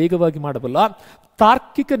ಲೆಕ್ಕಾಚಾರಗಳನ್ನು ವೇಗವಾಗಿ ಮಾಡಬಲ್ಲ,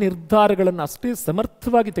 ತಾರ್ಕಿಕ ನಿರ್ಧಾರಗಳನ್ನು ಅಷ್ಟೇ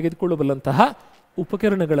ಸಮರ್ಥವಾಗಿ ತೆಗೆದುಕೊಳ್ಳಬಲ್ಲಂತಹ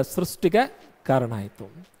ಉಪಕರಣಗಳ ಸೃಷ್ಟಿಗೆ ಕಾರಣ ಆಯಿತು.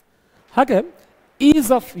 ಹಾಗೆ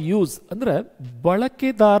ಈಸ್ ಆಫ್ ಯೂಸ್ ಅಂದರೆ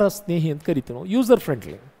ಬಳಕೆದಾರ ಸ್ನೇಹಿ ಅಂತ ಕರಿತೀವಿ ನಾವು, ಯೂಸರ್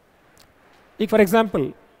ಫ್ರೆಂಡ್ಲಿ. ಈಗ ಫಾರ್ ಎಕ್ಸಾಂಪಲ್,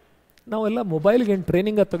 ನಾವೆಲ್ಲ ಮೊಬೈಲ್ಗೆ ಏನು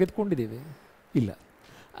ಟ್ರೈನಿಂಗ್ ತೆಗೆದುಕೊಂಡಿದ್ದೀವಿ? ಇಲ್ಲ.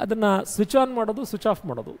 ಅದನ್ನು ಸ್ವಿಚ್ ಆನ್ ಮಾಡೋದು, ಸ್ವಿಚ್ ಆಫ್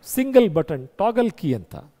ಮಾಡೋದು, ಸಿಂಗಲ್ ಬಟನ್, ಟಾಗಲ್ ಕೀ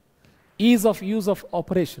ಅಂತ. Is of use of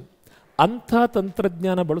operation, ಅಂಥ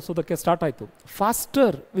ತಂತ್ರಜ್ಞಾನ ಬಳಸೋದಕ್ಕೆ ಸ್ಟಾರ್ಟ್ ಆಯಿತು.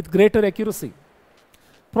 Faster with greater accuracy.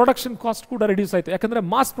 Production cost ಕೂಡ ರೆಡ್ಯೂಸ್ ಆಯಿತು, ಯಾಕಂದರೆ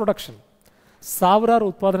ಮಾಸ್ ಪ್ರೊಡಕ್ಷನ್, ಸಾವಿರಾರು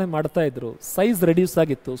ಉತ್ಪಾದನೆ ಮಾಡ್ತಾ ಇದ್ರು, ಸೈಜ್ ರೆಡ್ಯೂಸ್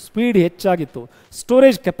ಆಗಿತ್ತು, ಸ್ಪೀಡ್ ಹೆಚ್ಚಾಗಿತ್ತು,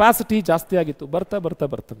 ಸ್ಟೋರೇಜ್ ಕೆಪಾಸಿಟಿ ಜಾಸ್ತಿ ಆಗಿತ್ತು. ಬರ್ತಾ ಬರ್ತಾ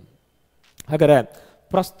ಬರ್ತಾ ಹಾಗಾದರೆ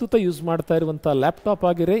ಪ್ರಸ್ತುತ ಯೂಸ್ ಮಾಡ್ತಾ ಇರುವಂಥ ಲ್ಯಾಪ್ಟಾಪ್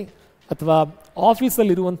ಆಗಿರಲಿ ಅಥವಾ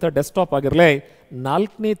ಆಫೀಸಲ್ಲಿರುವಂಥ ಡೆಸ್ಕ್ಟಾಪ್ ಆಗಿರಲಿ,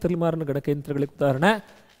 4ನೇ ತಲೆಮಾರಿನ ಗಣಕಯಂತ್ರಗಳಿಗೆ ಉದಾಹರಣೆ.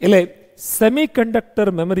 ಇಲ್ಲಿ ಸೆಮಿ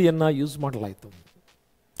ಕಂಡಕ್ಟರ್ ಮೆಮರಿಯನ್ನು ಯೂಸ್ ಮಾಡಲಾಯಿತು.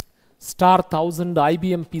 ಸ್ಟಾರ್ 1000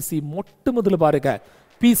 IBM PC ಮೊಟ್ಟ ಮೊದಲ ಬಾರಿಗೆ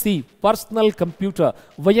PC ಪರ್ಸನಲ್ ಕಂಪ್ಯೂಟರ್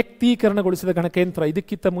ವೈಯಕ್ತೀಕರಣಗೊಳಿಸಿದ ಗಣಕಯಂತ್ರ.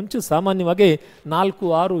 ಇದಕ್ಕಿಂತ ಮುಂಚೆ ಸಾಮಾನ್ಯವಾಗಿ 4,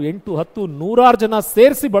 6, 8, 10, 100 ಜನ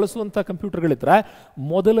ಸೇರಿಸಿ ಬಳಸುವಂಥ ಕಂಪ್ಯೂಟರ್ಗಳಿದ್ರೆ,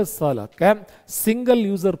 ಮೊದಲ ಸಲಕ್ಕೆ ಸಿಂಗಲ್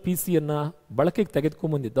ಯೂಸರ್ PCಯನ್ನು ಬಳಕೆಗೆ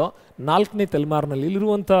ತೆಗೆದುಕೊಂಡ್ಬಂದಿದ್ದು 4ನೇ ತಲೆಮಾರಿನಲ್ಲಿ.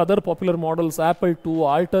 ಇಲ್ಲಿರುವಂಥ other popular models apple 2,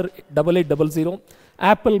 alter 8800,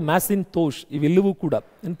 apple ಮ್ಯಾಸಿಂತೋಶ್, ಇವೆಲ್ಲವೂ ಕೂಡ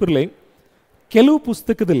ನೆನಪಿರಲಿ. ಕೆಲವು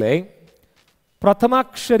ಪುಸ್ತಕದಲ್ಲಿ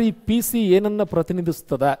ಪ್ರಥಮಾಕ್ಷರಿ PC ಏನನ್ನು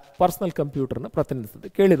ಪ್ರತಿನಿಧಿಸ್ತದೆ? ಪರ್ಸನಲ್ ಕಂಪ್ಯೂಟರ್ನ ಪ್ರತಿನಿಧಿಸ್ತದೆ.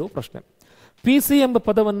 ಕೇಳಿರೋ ಪ್ರಶ್ನೆ. PC ಎಂಬ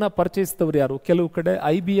ಪದವನ್ನು ಪರಿಚಯಿಸಿದವರು ಯಾರು? ಕೆಲವು ಕಡೆ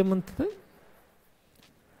IBM ಅಂತಿದೆ,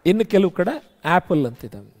 ಇನ್ನು ಕೆಲವು ಕಡೆ ಆ್ಯಪಲ್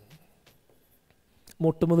ಅಂತಿದೆ.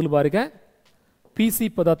 ಮೊಟ್ಟ ಮೊದಲ ಬಾರಿಗೆ PC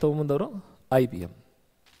ಪದ ತಗೊಂಬಂದವರು IBM,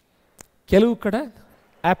 ಕೆಲವು ಕಡೆ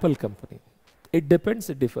apple company. It depends,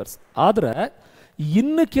 it differs. ಆದರೆ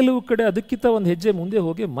ಇನ್ನು ಕೆಲವು ಕಡೆ ಅದಕ್ಕಿಂತ ಒಂದು ಹೆಜ್ಜೆ ಮುಂದೆ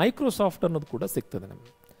ಹೋಗಿ ಮೈಕ್ರೋಸಾಫ್ಟ್ ಅನ್ನೋದು ಕೂಡ ಸಿಗ್ತದೆ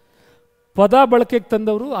ನಮಗೆ. ಪದ ಬಳಕೆಗೆ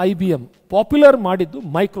ತಂದವರು IBM, ಪಾಪ್ಯುಲರ್ ಮಾಡಿದ್ದು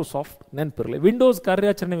ಮೈಕ್ರೋಸಾಫ್ಟ್. ನೆನಪಿರಲಿ, ವಿಂಡೋಸ್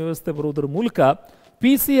ಕಾರ್ಯಾಚರಣೆ ವ್ಯವಸ್ಥೆ ಬರುವುದರ ಮೂಲಕ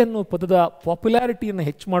PC ಅನ್ನೋ ಪದದ ಪಾಪ್ಯುಲಾರಿಟಿಯನ್ನು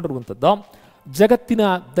ಹೆಚ್ಚು ಮಾಡಿರುವಂಥದ್ದು. ಜಗತ್ತಿನ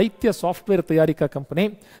ದೈತ್ಯ ಸಾಫ್ಟ್ವೇರ್ ತಯಾರಿಕಾ ಕಂಪನಿ,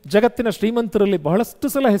 ಜಗತ್ತಿನ ಶ್ರೀಮಂತರಲ್ಲಿ ಬಹಳಷ್ಟು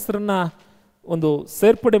ಸಲ ಹೆಸರನ್ನು ಒಂದು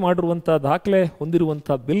ಸೇರ್ಪಡೆ ಮಾಡಿರುವಂಥ ದಾಖಲೆ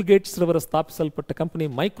ಹೊಂದಿರುವಂಥ ಬಿಲ್ ಗೇಟ್ಸ್ ರವರ ಸ್ಥಾಪಿಸಲ್ಪಟ್ಟ ಕಂಪನಿ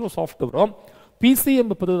ಮೈಕ್ರೋಸಾಫ್ಟ್ ಅವರು PC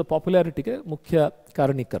ಎಂಬ ಪದದ ಪಾಪ್ಯುಲಾರಿಟಿಗೆ ಮುಖ್ಯ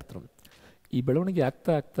ಕಾರಣೀಕರ್ತರು. ಈ ಬೆಳವಣಿಗೆ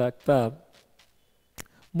ಆಗ್ತಾ ಆಗ್ತಾ ಆಗ್ತಾ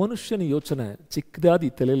ಮನುಷ್ಯನ ಯೋಚನೆ ಚಿಕ್ಕದಾದ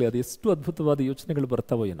ಈ ತಲೆಯಲ್ಲಿ ಅದು ಎಷ್ಟು ಅದ್ಭುತವಾದ ಯೋಚನೆಗಳು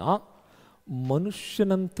ಬರ್ತಾವೋ ಏನೋ,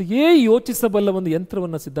 ಮನುಷ್ಯನಂತೆಯೇ ಯೋಚಿಸಬಲ್ಲ ಒಂದು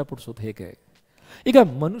ಯಂತ್ರವನ್ನು ಸಿದ್ಧಪಡಿಸೋದು ಹೇಗೆ? ಈಗ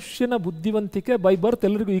ಮನುಷ್ಯನ ಬುದ್ಧಿವಂತಿಕೆ ಬೈ ಬರ್ತ್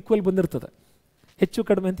ಎಲ್ಲರಿಗೂ ಈಕ್ವಲ್ ಬಂದಿರ್ತದೆ, ಹೆಚ್ಚು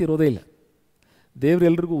ಕಡಿಮೆ ಅಂತ ಇರೋದೇ ಇಲ್ಲ. ದೇವ್ರು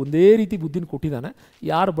ಎಲ್ರಿಗೂ ಒಂದೇ ರೀತಿ ಬುದ್ಧಿನ ಕೊಟ್ಟಿದ್ದಾನೆ.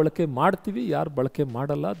 ಯಾರು ಬಳಕೆ ಮಾಡ್ತೀವಿ, ಯಾರು ಬಳಕೆ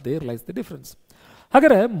ಮಾಡಲ್ಲ, ದೇರ್ ಲೈಸ್ ದ ಡಿಫ್ರೆನ್ಸ್.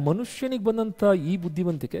 ಹಾಗಾದರೆ ಮನುಷ್ಯನಿಗೆ ಬಂದಂಥ ಈ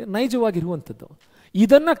ಬುದ್ಧಿವಂತಿಕೆ ನೈಜವಾಗಿರುವಂಥದ್ದು.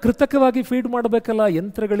 ಇದನ್ನು ಕೃತಕವಾಗಿ ಫೀಡ್ ಮಾಡಬೇಕಲ್ಲ,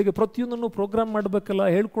 ಯಂತ್ರಗಳಿಗೆ ಪ್ರತಿಯೊಂದನ್ನು ಪ್ರೋಗ್ರಾಮ್ ಮಾಡಬೇಕಲ್ಲ,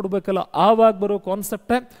 ಹೇಳ್ಕೊಡ್ಬೇಕಲ್ಲ. ಆವಾಗ ಬರೋ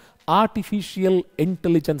ಕಾನ್ಸೆಪ್ಟೇ ಆರ್ಟಿಫಿಷಿಯಲ್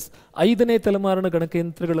ಇಂಟೆಲಿಜೆನ್ಸ್. 5ನೇ ತಲೆಮಾರಿನ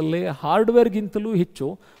ಗಣಕಯಂತ್ರಗಳಲ್ಲಿ ಹಾರ್ಡ್ವೇರ್ಗಿಂತಲೂ ಹೆಚ್ಚು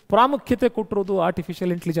ಪ್ರಾಮುಖ್ಯತೆ ಕೊಟ್ಟಿರೋದು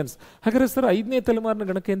ಆರ್ಟಿಫಿಷಿಯಲ್ ಇಂಟೆಲಿಜೆನ್ಸ್. ಹಾಗಾದರೆ ಸರ್ 5ನೇ ತಲೆಮಾರಿನ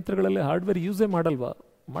ಗಣಕಯಂತ್ರಗಳಲ್ಲಿ ಹಾರ್ಡ್ವೇರ್ ಯೂಸೇ ಮಾಡಲ್ವಾ?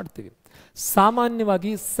 ಮಾಡ್ತೀವಿ.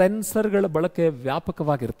 ಸಾಮಾನ್ಯವಾಗಿ ಸೆನ್ಸರ್ಗಳ ಬಳಕೆ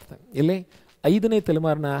ವ್ಯಾಪಕವಾಗಿರ್ತದೆ. ಇಲ್ಲಿ 5ನೇ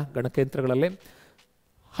ತಲೆಮಾರಿನ ಗಣಕಯಂತ್ರಗಳಲ್ಲಿ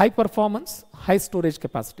high performance, high storage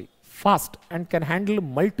capacity, fast and can handle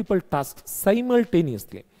multiple task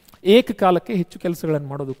simultaneously. ಏಕಕಾಲಕ್ಕೆ ಹೆಚ್ಚು ಕೆಲಸಗಳನ್ನು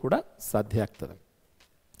ಮಾಡೋದು ಕೂಡ ಸಾಧ್ಯ ಆಗ್ತದೆ.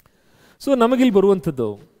 ಸೊ ನಮಗಿಲ್ಲಿ ಬರುವಂಥದ್ದು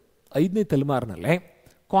 5ನೇ ತಲೆಮಾರಿನಲ್ಲೇ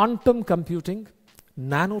quantum computing,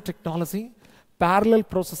 nano technology, parallel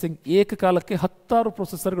processing, ಏಕಕಾಲಕ್ಕೆ 10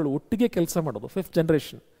 ಪ್ರೊಸೆಸರ್ಗಳು ಒಟ್ಟಿಗೆ ಕೆಲಸ ಮಾಡೋದು, 5th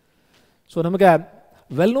ಜನರೇಷನ್. ಸೊ ನಮಗೆ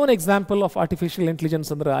well known example of artificial intelligence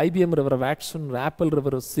ಅಂದರೆ IBM ರವರ ವ್ಯಾಟ್ಸನ್, ಆ್ಯಪಲ್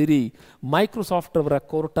ರವರ ಸಿರಿ, ಮೈಕ್ರೋಸಾಫ್ಟ್ ರವರ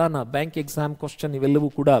ಕೋರ್ಟಾನಾ, ಬ್ಯಾಂಕ್ ಎಕ್ಸಾಮ್ ಕ್ವಶನ್, ಇವೆಲ್ಲವೂ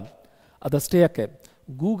ಕೂಡ. ಅದಷ್ಟೇ ಯಾಕೆ,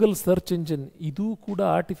 ಗೂಗಲ್ ಸರ್ಚ್ ಇಂಜಿನ್ ಇದು ಕೂಡ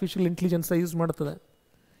ಆರ್ಟಿಫಿಷಿಯಲ್ ಇಂಟೆಲಿಜೆನ್ಸ್ ಯೂಸ್ ಮಾಡ್ತದೆ.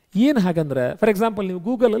 ಏನು ಹಾಗಂದ್ರೆ, ಫಾರ್ ಎಕ್ಸಾಂಪಲ್ ನೀವು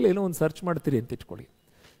ಗೂಗಲಲ್ಲಿ ಏನೋ ಒಂದು ಸರ್ಚ್ ಮಾಡ್ತೀರಿ ಅಂತ ಇಟ್ಕೊಳ್ಳಿ,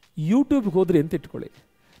 ಯೂಟ್ಯೂಬ್ಗೆ ಹೋದ್ರಿ ಅಂತ ಇಟ್ಕೊಳ್ಳಿ,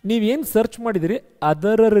 ನೀವೇನು ಸರ್ಚ್ ಮಾಡಿದಿರಿ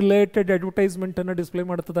ಅದರ ರಿಲೇಟೆಡ್ ಅಡ್ವರ್ಟೈಸ್ಮೆಂಟನ್ನು ಡಿಸ್ಪ್ಲೇ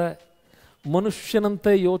ಮಾಡ್ತದೆ.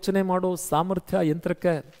 ಮನುಷ್ಯನಂತೆ ಯೋಚನೆ ಮಾಡೋ ಸಾಮರ್ಥ್ಯ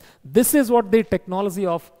ಯಂತ್ರಕ್ಕೆ. This is what the technology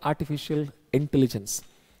of artificial intelligence.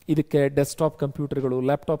 ಇದಕ್ಕೆ ಡೆಸ್ಕ್ಟಾಪ್ ಕಂಪ್ಯೂಟರ್ಗಳು,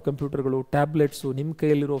 ಲ್ಯಾಪ್ಟಾಪ್ ಕಂಪ್ಯೂಟರ್ಗಳು, ಟ್ಯಾಬ್ಲೆಟ್ಸು, ನಿಮ್ಮ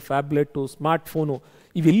ಕೈಯಲ್ಲಿರೋ ಫ್ಯಾಬ್ಲೆಟ್ಟು, ಸ್ಮಾರ್ಟ್ಫೋನು,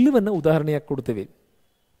 ಇವೆಲ್ಲವನ್ನು ಉದಾಹರಣೆಯಾಗಿ ಕೊಡ್ತೀವಿ.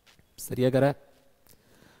 ಸರಿಯಾಗಾರ?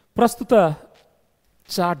 ಪ್ರಸ್ತುತ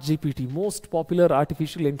ChatGPT, most popular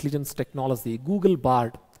artificial intelligence technology, Google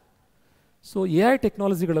border. So AI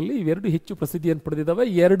ಟೆಕ್ನಾಲಜಿಗಳಲ್ಲಿ ಇವೆರಡು ಹೆಚ್ಚು ಪ್ರಸಿದ್ಧಿಯನ್ನು ಪಡೆದಿದ್ದಾವೆ.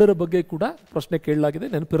 ಎರಡರ ಬಗ್ಗೆ ಕೂಡ ಪ್ರಶ್ನೆ ಕೇಳಲಾಗಿದೆ,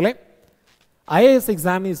 ನೆನಪಿರಲಿ. IAS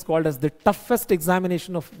exam is called as the toughest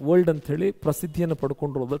examination of world ಅಂತ ಹೇಳಿ ಪ್ರಸಿದ್ಧಿಯನ್ನು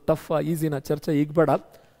ಪಡ್ಕೊಂಡಿರೋದು. ಟಫ್ ಈಸಿನ ಚರ್ಚೆ ಈಗ ಬೇಡ.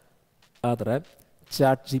 ಆದರೆ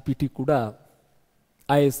ChatGPT ಕೂಡ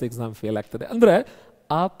IAS ಎಕ್ಸಾಮ್ ಫೇಲ್ ಆಗ್ತದೆ. ಅಂದರೆ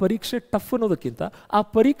ಆ ಪರೀಕ್ಷೆ ಟಫ್ ಅನ್ನೋದಕ್ಕಿಂತ ಆ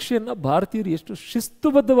ಪರೀಕ್ಷೆಯನ್ನು ಭಾರತೀಯರು ಎಷ್ಟು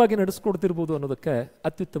ಶಿಸ್ತುಬದ್ಧವಾಗಿ ನಡೆಸ್ಕೊಡ್ತಿರ್ಬೋದು ಅನ್ನೋದಕ್ಕೆ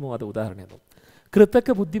ಅತ್ಯುತ್ತಮವಾದ ಉದಾಹರಣೆ ಅದು. ಕೃತಕ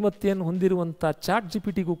ಬುದ್ಧಿಮತ್ತೆಯನ್ನು ಹೊಂದಿರುವಂಥ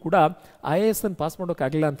ChatGPTಗೂ ಕೂಡ IAS ಅನ್ನು ಪಾಸ್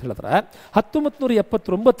ಮಾಡೋಕ್ಕಾಗಲಿಲ್ಲ ಅಂತ ಹೇಳಿದ್ರೆ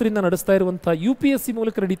 1979ರಿಂದ ನಡೆಸ್ತಾ ಇರುವಂಥ UPSC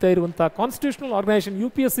ಮೂಲಕ ನಡೀತಾ ಇರುವಂಥ ಕಾನ್ಸ್ಟಿಟ್ಯೂಷನಲ್ ಆರ್ಗನೈಸೇಷನ್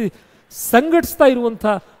UPSC ಸಂಘಟಿಸ್ತಾ ಇರುವಂಥ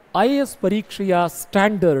IAS ಪರೀಕ್ಷೆಯ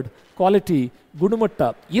ಸ್ಟ್ಯಾಂಡರ್ಡ್, ಕ್ವಾಲಿಟಿ, ಗುಣಮಟ್ಟ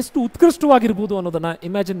ಎಷ್ಟು ಉತ್ಕೃಷ್ಟವಾಗಿರ್ಬೋದು ಅನ್ನೋದನ್ನು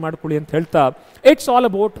ಇಮ್ಯಾಜಿನ್ ಮಾಡ್ಕೊಳ್ಳಿ ಅಂತ ಹೇಳ್ತಾ, it's all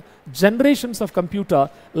about generations of computer.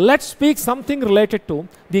 Let's speak something related to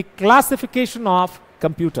the classification of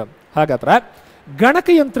computer. ಹಾಗಾದ್ರೆ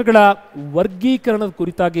ಗಣಕಯಂತ್ರಗಳ ವರ್ಗೀಕರಣದ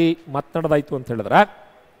ಕುರಿತಾಗಿ ಮಾತನಾಡೋದಾಯಿತು ಅಂತ ಹೇಳಿದ್ರೆ,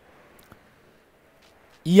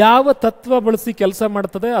 ಯಾವ ತತ್ವ ಬಳಸಿ ಕೆಲಸ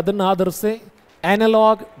ಮಾಡ್ತದೆ ಅದನ್ನು ಆಧರಿಸಿ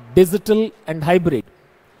ಅನಲಾಗ್, ಡಿಜಿಟಲ್ ಆ್ಯಂಡ್ ಹೈಬ್ರಿಡ್.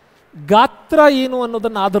 ಗಾತ್ರ ಏನು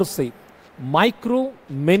ಅನ್ನೋದನ್ನು ಆಧರಿಸಿ micro,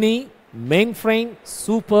 mini, main frame,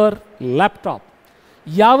 super, laptop.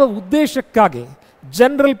 ಯಾವ ಉದ್ದೇಶಕ್ಕಾಗಿ,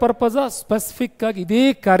 ಜನರಲ್ ಪರ್ಪಸ್, ಸ್ಪೆಸಿಫಿಕ್ ಆಗಿ ಇದೇ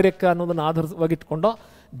ಕಾರ್ಯಕ್ಕೆ ಅನ್ನೋದನ್ನು ಆಧಾರವಾಗಿಟ್ಕೊಂಡು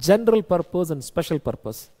general purpose and special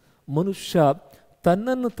purpose. ಮನುಷ್ಯ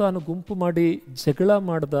ತನ್ನನ್ನು ತಾನು ಗುಂಪು ಮಾಡಿ ಜಗಳ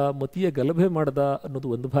ಮಾಡ್ದ, ಮತೀಯ ಗಲಭೆ ಮಾಡ್ದ ಅನ್ನೋದು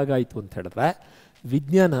ಒಂದು ಭಾಗ ಆಯಿತು ಅಂತ ಹೇಳಿದ್ರೆ,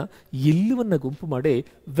 ವಿಜ್ಞಾನ ಎಲ್ಲವನ್ನ ಗುಂಪು ಮಾಡಿ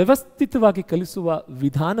ವ್ಯವಸ್ಥಿತವಾಗಿ ಕಲಿಸುವ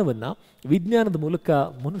ವಿಧಾನವನ್ನು ವಿಜ್ಞಾನದ ಮೂಲಕ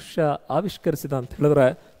ಮನುಷ್ಯ ಆವಿಷ್ಕರಿಸಿದ ಅಂತ ಹೇಳಿದ್ರೆ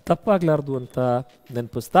ತಪ್ಪಾಗಲಾರದು ಅಂತ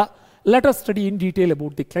ನೆನಪಿಸ್ತಾ, let us study in detail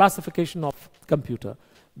about the classification of computer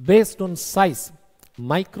based on size.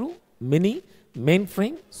 Micro, mini, main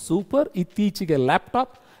frame, super, ಇತ್ತೀಚೆಗೆ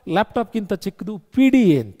ಲ್ಯಾಪ್ಟಾಪ್. ಲ್ಯಾಪ್ಟಾಪ್ಗಿಂತ ಚಿಕ್ಕದು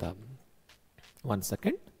PDA ಅಂತ. One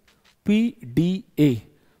second. PDA,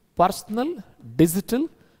 personal digital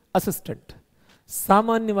assistant.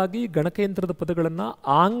 ಸಾಮಾನ್ಯವಾಗಿ ಗಣಕಯಂತ್ರದ ಪದಗಳನ್ನು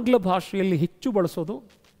ಆಂಗ್ಲ ಭಾಷೆಯಲ್ಲಿ ಹೆಚ್ಚು ಬಳಸೋದು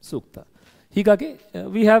ಸೂಕ್ತ. ಹೀಗಾಗಿ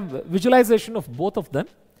we have visualisation of both of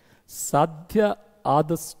them. ಸಾಧ್ಯ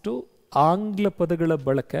ಆದಷ್ಟು ಆಂಗ್ಲ ಪದಗಳ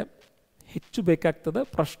ಬಳಕೆ ಹೆಚ್ಚು ಬೇಕಾಗ್ತದೆ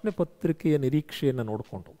ಪ್ರಶ್ನೆ ಪತ್ರಿಕೆಯ ನಿರೀಕ್ಷೆಯನ್ನು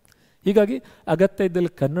ನೋಡಿಕೊಂಡು. ಹೀಗಾಗಿ ಅಗತ್ಯ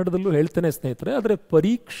ಇದ್ದಲ್ಲಿ ಕನ್ನಡದಲ್ಲೂ ಹೇಳ್ತೇನೆ ಸ್ನೇಹಿತರೆ, ಆದರೆ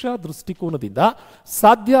ಪರೀಕ್ಷಾ ದೃಷ್ಟಿಕೋನದಿಂದ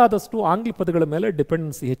ಸಾಧ್ಯ ಆದಷ್ಟು ಆಂಗ್ಲ ಪದಗಳ ಮೇಲೆ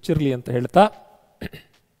ಡಿಪೆಂಡೆನ್ಸಿ ಹೆಚ್ಚಿರಲಿ ಅಂತ ಹೇಳ್ತಾ,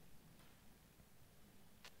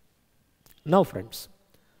 now friends,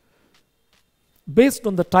 based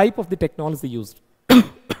on the type of the technology used,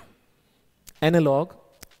 analog,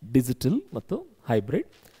 digital ಮತ್ತು hybrid,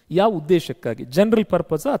 ಯಾವ ಉದ್ದೇಶಕ್ಕಾಗಿ, ಜನರಲ್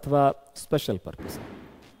ಪರ್ಪಸ್ ಅಥವಾ special purpose.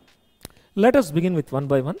 Let us begin with one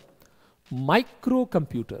by one. Micro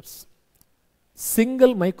computers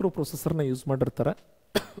single micro ಪ್ರೊಸೆಸರ್ನ use ಮಾಡಿರ್ತಾರೆ.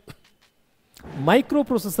 ಮೈಕ್ರೋ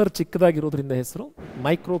ಪ್ರೊಸೆಸರ್ ಚಿಕ್ಕದಾಗಿರೋದ್ರಿಂದ ಹೆಸರು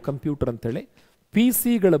micro computer ಅಂತೇಳಿ. P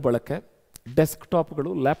ಸಿಗಳ ಬಳಕೆ,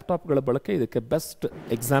 ಡೆಸ್ಕ್ಟಾಪ್ಗಳು, ಲ್ಯಾಪ್ಟಾಪ್ಗಳ ಬಳಕೆ ಇದಕ್ಕೆ ಬೆಸ್ಟ್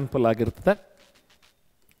ಎಕ್ಸಾಂಪಲ್ ಆಗಿರ್ತದೆ.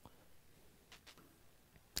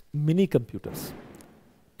 ಮಿನಿ ಕಂಪ್ಯೂಟರ್ಸ್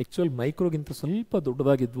ಆ್ಯಕ್ಚುಯಲ್ ಮೈಕ್ರೋಗಿಂತ ಸ್ವಲ್ಪ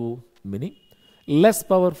ದೊಡ್ಡದಾಗಿದ್ವು mini, less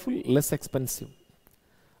powerful, less expensive.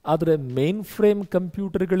 ಆದರೆ ಮೇನ್ ಫ್ರೇಮ್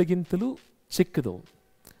ಕಂಪ್ಯೂಟರ್ಗಳಿಗಿಂತಲೂ ಚಿಕ್ಕದು,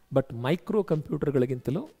 ಬಟ್ ಮೈಕ್ರೋ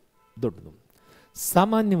ಕಂಪ್ಯೂಟರ್ಗಳಿಗಿಂತಲೂ ದೊಡ್ಡದು.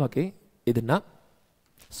 ಸಾಮಾನ್ಯವಾಗಿ ಇದನ್ನು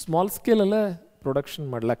ಸ್ಮಾಲ್ ಸ್ಕೇಲಲ್ಲೇ ಪ್ರೊಡಕ್ಷನ್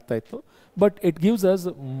ಮಾಡಲಾಗ್ತಾ ಇತ್ತು, but it gives us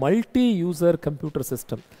multi user computer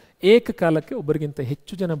system. ಏಕಕಾಲಕ್ಕೆ ಒಬ್ಬರಿಗಿಂತ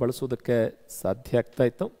ಹೆಚ್ಚು ಜನ ಬಳಸೋದಕ್ಕೆ ಸಾಧ್ಯ ಆಗ್ತಾ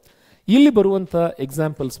ಇತ್ತು. ಇಲ್ಲಿ ಬರುವಂಥ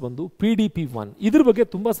ಎಕ್ಸಾಂಪಲ್ಸ್ ಬಂದು PDP-1. ಇದ್ರ ಬಗ್ಗೆ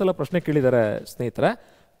ತುಂಬ ಸಲ ಪ್ರಶ್ನೆ ಕೇಳಿದ್ದಾರೆ ಸ್ನೇಹಿತರೆ.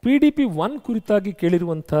 PDP-1 ಕುರಿತಾಗಿ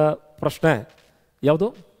ಕೇಳಿರುವಂಥ ಪ್ರಶ್ನೆ ಯಾವುದು?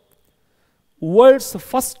 ವರ್ಲ್ಡ್ಸ್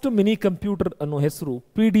ಫಸ್ಟ್ ಮಿನಿ ಕಂಪ್ಯೂಟರ್ ಅನ್ನೋ ಹೆಸರು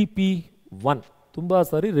PDP-1. ತುಂಬ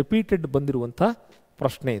ಸಾರಿ ರಿಪೀಟೆಡ್ ಬಂದಿರುವಂಥ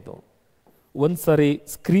ಪ್ರಶ್ನೆ ಇದು. ಒಂದು ಸಾರಿ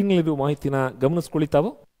ಸ್ಕ್ರೀನ್ನಲ್ಲಿರುವ ಮಾಹಿತಿನ ಗಮನಿಸ್ಕೊಳ್ಳಿ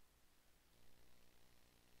ತಾವು.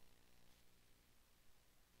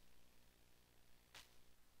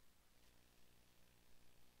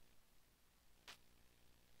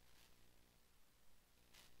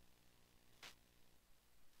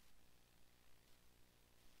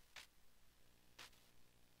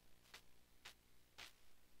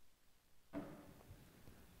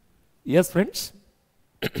 ಎಸ್ ಫ್ರೆಂಡ್ಸ್,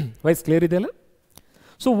 ವಾಯ್ಸ್ ಕ್ಲಿಯರ್ ಇದೆಯಲ್ಲ?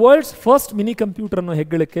 So world's first mini computer ಅನ್ನೋ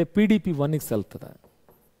ಹೆಗ್ಗಳಿಕೆ PDP-1 ಸಲ್ತದೆ.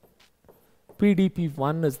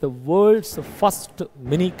 PDP-1 is the world's first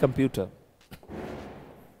mini computer.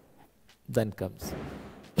 Then comes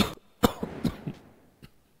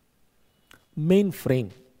main frame.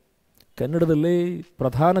 ಕನ್ನಡದಲ್ಲಿ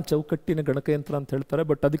ಪ್ರಧಾನ ಚೌಕಟ್ಟಿನ ಗಣಕಯಂತ್ರ ಅಂತ ಹೇಳ್ತಾರೆ,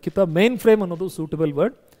 ಬಟ್ ಅದಕ್ಕಿಂತ ಮೇನ್ ಫ್ರೇಮ್ ಅನ್ನೋದು ಸೂಟಬಲ್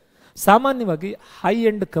ವರ್ಡ್. ಸಾಮಾನ್ಯವಾಗಿ ಹೈ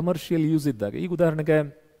ಎಂಡ್ ಕಮರ್ಷಿಯಲ್ ಯೂಸ್ ಇದ್ದಾಗ, ಈಗ ಉದಾಹರಣೆಗೆ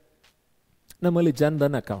ನಮ್ಮಲ್ಲಿ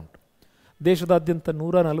ಜನ್ಧನ್ ಅಕೌಂಟ್, ದೇಶದಾದ್ಯಂತ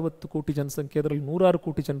 140 ಕೋಟಿ ಜನಸಂಖ್ಯೆ, ಅದರಲ್ಲಿ 106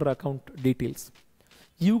 ಕೋಟಿ ಜನರ ಅಕೌಂಟ್ ಡೀಟೇಲ್ಸ್,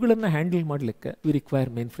 ಇವುಗಳನ್ನು ಹ್ಯಾಂಡಲ್ ಮಾಡಲಿಕ್ಕೆ we require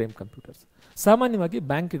main frame computers. ಸಾಮಾನ್ಯವಾಗಿ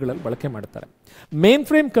ಬ್ಯಾಂಕ್ಗಳಲ್ಲಿ ಬಳಕೆ ಮಾಡ್ತಾರೆ. ಮೇನ್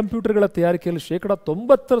ಫ್ರೇಮ್ ಕಂಪ್ಯೂಟರ್ಗಳ ತಯಾರಿಕೆಯಲ್ಲಿ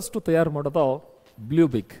 90% ತಯಾರು ಮಾಡೋದು blue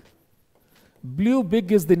big. Blue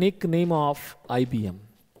big is the Nick name of IBM.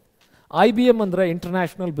 IBM ಅಂದರೆ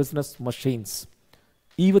ಇಂಟರ್ನ್ಯಾಷನಲ್ ಬಿಸ್ನೆಸ್ ಮಷೀನ್ಸ್.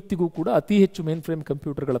 ಇವತ್ತಿಗೂ ಕೂಡ ಅತಿ ಹೆಚ್ಚು ಮೇನ್ ಫ್ರೇಮ್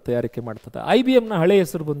ಕಂಪ್ಯೂಟರ್ಗಳ ತಯಾರಿಕೆ ಮಾಡ್ತದೆ. IBMನ ಹಳೆ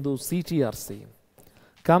ಹೆಸರು ಬಂದು CTRC,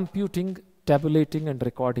 computing ಟ್ಯಾಬ್ಯುಲೇಟಿಂಗ್ and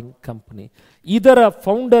recording company. ಇದರ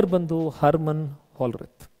ಫೌಂಡರ್ ಬಂದು ಹರ್ಮನ್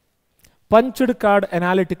ಹೋಲ್ರಿತ್. ಪಂಚ್ಡ್ ಕಾರ್ಡ್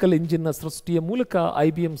ಅನಾಲಿಟಿಕಲ್ ಇಂಜಿನ್ನ ಸೃಷ್ಟಿಯ ಮೂಲಕ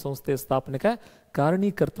IBM ಸಂಸ್ಥೆಯ ಸ್ಥಾಪನೆಗೆ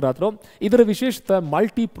ಕಾರಣೀಕರ್ತರಾದರು. ಇದರ ವಿಶೇಷತೆ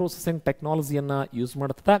ಮಲ್ಟಿ ಪ್ರೊಸೆಸಿಂಗ್ ಟೆಕ್ನಾಲಜಿಯನ್ನು ಯೂಸ್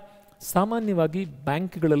ಮಾಡುತ್ತದೆ. ಸಾಮಾನ್ಯವಾಗಿ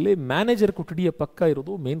ಬ್ಯಾಂಕ್ಗಳಲ್ಲಿ ಮ್ಯಾನೇಜರ್ ಕೊಠಡಿಯ ಪಕ್ಕ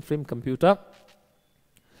ಇರೋದು ಮೇನ್ ಫ್ರೇಮ್ ಕಂಪ್ಯೂಟರ್.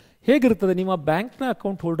 ಹೇಗಿರ್ತದೆ, ನಿಮ್ಮ ಬ್ಯಾಂಕ್ನ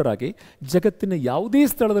ಅಕೌಂಟ್ ಹೋಲ್ಡರ್ ಆಗಿ ಜಗತ್ತಿನ ಯಾವುದೇ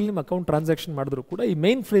ಸ್ಥಳದಲ್ಲಿ ನಿಮ್ಮ ಅಕೌಂಟ್ ಟ್ರಾನ್ಸಾಕ್ಷನ್ ಮಾಡಿದ್ರು ಕೂಡ ಈ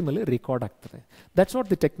ಮೇನ್ ಫ್ರೇಮಲ್ಲಿ ರೆಕಾರ್ಡ್ ಆಗ್ತದೆ. That's what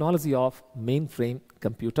the technology of main frame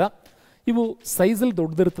computer. ಇವು ಸೈಜಲ್ಲಿ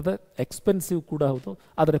ದೊಡ್ಡದಿರ್ತದೆ, ಎಕ್ಸ್ಪೆನ್ಸಿವ್ ಕೂಡ ಹೌದು,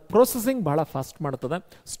 ಆದರೆ ಪ್ರೊಸೆಸಿಂಗ್ ಬಹಳ ಫಾಸ್ಟ್ ಮಾಡ್ತದೆ,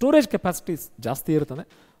 ಸ್ಟೋರೇಜ್ ಕೆಪಾಸಿಟೀಸ್ ಜಾಸ್ತಿ ಇರ್ತದೆ.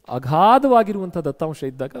 ಅಗಾಧವಾಗಿರುವಂಥ ದತ್ತಾಂಶ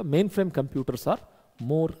ಇದ್ದಾಗ main frame computers are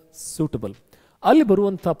more suitable. ಅಲ್ಲಿ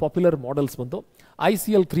ಬರುವಂಥ ಪಾಪ್ಯುಲರ್ ಮಾಡೆಲ್ಸ್ ಬಂದು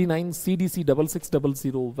ICL39,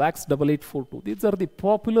 CDC6600, VAX 8842. These are the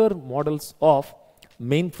popular models of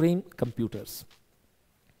mainframe computers.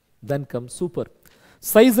 Then comes super.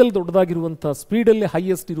 ಸೈಜಲ್ಲಿ ದೊಡ್ಡದಾಗಿರುವಂಥ, ಸ್ಪೀಡಲ್ಲಿ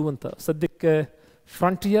ಹೈಯೆಸ್ಟ್ ಇರುವಂಥ, ಸದ್ಯಕ್ಕೆ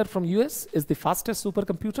frontier from US is the fastest super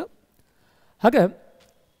computer. ಹಾಗೆ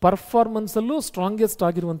ಪರ್ಫಾರ್ಮೆನ್ಸಲ್ಲೂ strongest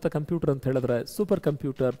ಆಗಿರುವಂಥ computer ಅಂತ ಹೇಳಿದ್ರೆ ಸೂಪರ್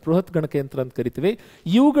ಕಂಪ್ಯೂಟರ್, ಬೃಹತ್ ಗಣಕಯಂತ್ರ ಅಂತ ಕರಿತೀವಿ.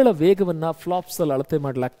 ಇವುಗಳ ವೇಗವನ್ನು ಫ್ಲಾಪ್ಸಲ್ಲಿ ಅಳತೆ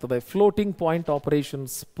ಮಾಡಲಾಗ್ತದೆ, floating point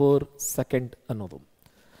operations per second ಅನ್ನೋದು.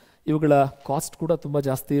 ಇವುಗಳ ಕಾಸ್ಟ್ ಕೂಡ ತುಂಬ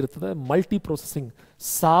ಜಾಸ್ತಿ ಇರ್ತದೆ. ಮಲ್ಟಿ ಪ್ರೊಸೆಸಿಂಗ್,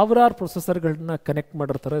 ಸಾವಿರಾರು ಪ್ರೊಸೆಸರ್ಗಳನ್ನ ಕನೆಕ್ಟ್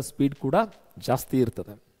ಮಾಡಿರ್ತಾರೆ, ಸ್ಪೀಡ್ ಕೂಡ ಜಾಸ್ತಿ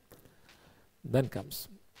ಇರ್ತದೆ. ದೆನ್ ಕಮ್ಸ್,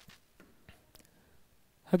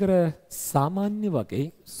 ಹಾಗಾದರೆ ಸಾಮಾನ್ಯವಾಗಿ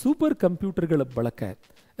ಸೂಪರ್ ಕಂಪ್ಯೂಟರ್ಗಳ ಬಳಕೆ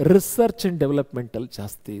ರಿಸರ್ಚ್ ಆ್ಯಂಡ್ ಡೆವಲಪ್ಮೆಂಟಲ್ಲಿ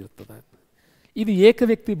ಜಾಸ್ತಿ ಇರ್ತದೆ. ಇದು ಏಕ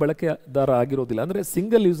ವ್ಯಕ್ತಿ ಬಳಕೆದಾರ ಆಗಿರೋದಿಲ್ಲ, ಅಂದರೆ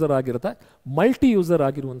ಸಿಂಗಲ್ ಯೂಸರ್ ಆಗಿರುತ್ತೆ. ಮಲ್ಟಿ ಯೂಸರ್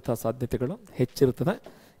ಆಗಿರುವಂಥ ಸಾಧ್ಯತೆಗಳು ಹೆಚ್ಚಿರ್ತದೆ.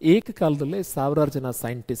 ಏಕಕಾಲದಲ್ಲೇ ಸಾವಿರಾರು ಜನ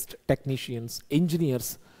ಸೈಂಟಿಸ್ಟ್, ಟೆಕ್ನಿಷಿಯನ್ಸ್,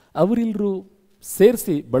 ಇಂಜಿನಿಯರ್ಸ್ ಅವರೆಲ್ಲರೂ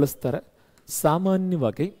ಸೇರಿಸಿ ಬಳಸ್ತಾರೆ.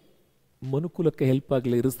 ಸಾಮಾನ್ಯವಾಗಿ ಮನುಕುಲಕ್ಕೆ ಹೆಲ್ಪ್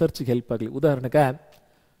ಆಗಲಿ, ರಿಸರ್ಚ್ಗೆ ಹೆಲ್ಪ್ ಆಗಲಿ. ಉದಾಹರಣೆಗೆ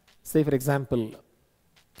say for example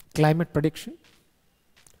climate prediction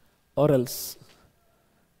R else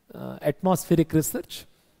atmospheric research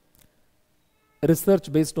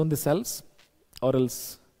based on the cells, or else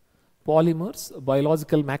polymers,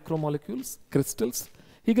 biological macromolecules, crystals.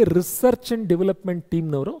 ಹೀಗೆ ರಿಸರ್ಚ್ ಆ್ಯಂಡ್ ಡೆವಲಪ್ಮೆಂಟ್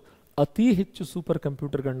ಟೀಮ್ನವರು ಅತಿ ಹೆಚ್ಚು ಸೂಪರ್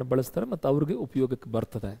ಕಂಪ್ಯೂಟರ್ಗಳನ್ನ ಬಳಸ್ತಾರೆ ಮತ್ತು ಅವ್ರಿಗೆ ಉಪಯೋಗಕ್ಕೆ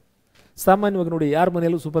ಬರ್ತದೆ. ಸಾಮಾನ್ಯವಾಗಿ ನೋಡಿ, ಯಾರ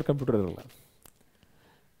ಮನೆಯಲ್ಲೂ ಸೂಪರ್ ಕಂಪ್ಯೂಟರ್ ಇರಲ್ಲ.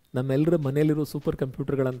 ನಮ್ಮೆಲ್ಲರ ಮನೆಯಲ್ಲಿರೋ ಸೂಪರ್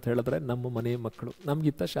ಕಂಪ್ಯೂಟರ್ಗಳಂತ ಹೇಳಿದ್ರೆ ನಮ್ಮ ಮನೆಯ ಮಕ್ಕಳು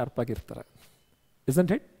ನಮಗಿಂತ ಶಾರ್ಪ್ ಆಗಿರ್ತಾರೆ,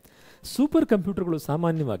 ಇಸಂಟ್ ಇಟ್? ಸೂಪರ್ ಕಂಪ್ಯೂಟರ್ಗಳು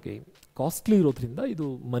ಸಾಮಾನ್ಯವಾಗಿ ಕಾಸ್ಟ್ಲಿ ಇರೋದ್ರಿಂದ ಇದು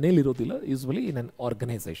ಮನೇಲಿರೋದಿಲ್ಲ, ಯೂಸ್ವಲಿ ಇನ್ ಅನ್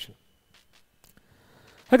ಆರ್ಗನೈಸೇಷನ್.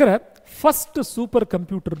 ಹಾಗಾದ್ರೆ ಫಸ್ಟ್ ಸೂಪರ್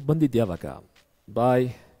ಕಂಪ್ಯೂಟರ್ ಬಂದಿದ್ದು ಯಾವಾಗ? ಬೈ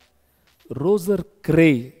ರೋಜರ್ ಕ್ರೇ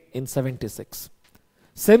ಇನ್ 76.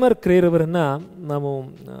 ಸೇಮರ್ ಕ್ರೇರವರನ್ನು ನಾವು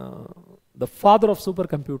the father of super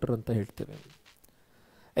computer ಅಂತ ಹೇಳ್ತೇವೆ.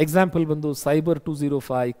 ಎಕ್ಸಾಂಪಲ್ ಬಂದು ಸೈಬರ್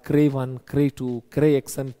 205, ಕ್ರೇ 1, ಕ್ರೇ 2, ಕ್ರೇ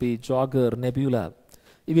XMP, ಜಾಗರ್, ನೆಬ್ಯುಲಾ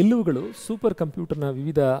ಇವೆಲ್ಲವುಗಳು ಸೂಪರ್ ಕಂಪ್ಯೂಟರ್ನ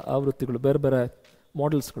ವಿವಿಧ ಆವೃತ್ತಿಗಳು, ಬೇರೆ ಬೇರೆ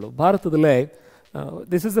ಮಾಡೆಲ್ಸ್ಗಳು. ಭಾರತದಲ್ಲೇ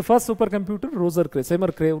this is the first super computer Roger ಕ್ರೇ,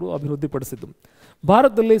 ಸೇಮರ್ ಕ್ರೇ ಅವರು ಅಭಿವೃದ್ಧಿಪಡಿಸಿದ್ದು.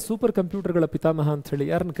 ಭಾರತದಲ್ಲಿ ಸೂಪರ್ ಕಂಪ್ಯೂಟರ್ಗಳ ಪಿತಾಮಹ ಅಂತ ಹೇಳಿ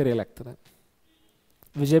ಯಾರನ್ನು ಕರೆಯಲಾಗ್ತದೆ?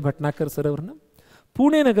 ವಿಜಯ್ ಭಟ್ನಾಕರ್ ಸರ್ ಅವರನ್ನು.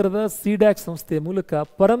 ಪುಣೆ ನಗರದ ಸಿಡ್ಯಾಕ್ ಸಂಸ್ಥೆಯ ಮೂಲಕ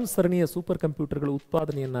ಪರಂ ಸರಣಿಯ ಸೂಪರ್ ಕಂಪ್ಯೂಟರ್ಗಳ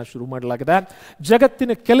ಉತ್ಪಾದನೆಯನ್ನು ಶುರು ಮಾಡಲಾಗಿದೆ.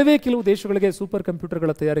 ಜಗತ್ತಿನ ಕೆಲವು ದೇಶಗಳಿಗೆ ಸೂಪರ್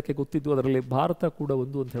ಕಂಪ್ಯೂಟರ್ಗಳ ತಯಾರಿಕೆ ಗೊತ್ತಿದ್ದು, ಅದರಲ್ಲಿ ಭಾರತ ಕೂಡ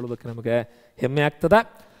ಒಂದು ಅಂತ ಹೇಳೋದಕ್ಕೆ ನಮಗೆ ಹೆಮ್ಮೆ ಆಗ್ತದೆ.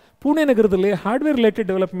 ಪುಣೆ ನಗರದಲ್ಲಿ hardware related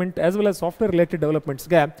development as well as software related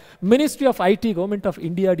ಡೆವಲಪ್ಮೆಂಟ್ಸ್ಗೆ ministry of IT government of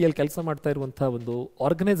India ಅಡಿಯಲ್ಲಿ ಕೆಲಸ ಮಾಡ್ತಾ ಇರುವಂತಹ ಒಂದು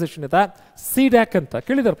ಆರ್ಗನೈಸೇಷನ್ ಇದೆ ಸಿಡ್ಯಾಕ್ ಅಂತ.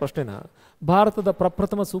 ಕೇಳಿದಾರೆ ಪ್ರಶ್ನೆನ? ಭಾರತದ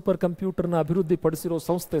ಪ್ರಪ್ರಥಮ ಸೂಪರ್ ಕಂಪ್ಯೂಟರ್ನ ಅಭಿವೃದ್ಧಿ ಪಡಿಸಿರೋ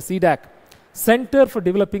ಸಂಸ್ಥೆ CDAC, centre for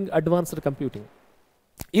developing advanced computing.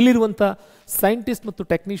 ಇಲ್ಲಿರುವಂಥ ಸೈಂಟಿಸ್ಟ್ ಮತ್ತು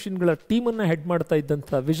ಟೆಕ್ನಿಷಿಯನ್ಗಳ ಟೀಮನ್ನು ಹೆಡ್ ಮಾಡ್ತಾ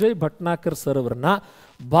ಇದ್ದಂಥ ವಿಜಯ್ ಭಟ್ನಾಕರ್ ಸರ್ ಅವರನ್ನ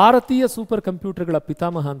ಭಾರತೀಯ ಸೂಪರ್ ಕಂಪ್ಯೂಟರ್ಗಳ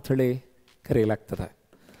ಪಿತಾಮಹ ಅಂಥೇಳಿ ಕರೆಯಲಾಗ್ತದೆ.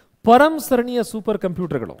 ಪರಂ ಸರಣಿಯ ಸೂಪರ್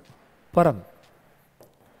ಕಂಪ್ಯೂಟರ್ಗಳು, ಪರಂ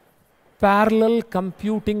ಪ್ಯಾರಲಲ್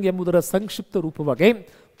ಕಂಪ್ಯೂಟಿಂಗ್ ಎಂಬುದರ ಸಂಕ್ಷಿಪ್ತ ರೂಪವಾಗಿ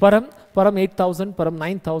ಪರಂ, ಪರಂ 8000, ಪರಂ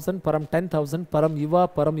 9000, ಪರಂ 10,000, ಪರಂ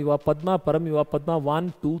ಯುವ ಪದ್ಮ, ಪರಂ ಯುವ ಪದ್ಮ 1,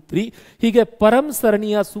 2, 3 ಹೀಗೆ ಪರಂ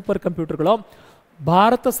ಸರಣಿಯ ಸೂಪರ್ ಕಂಪ್ಯೂಟರ್ಗಳು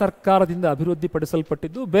ಭಾರತ ಸರ್ಕಾರದಿಂದ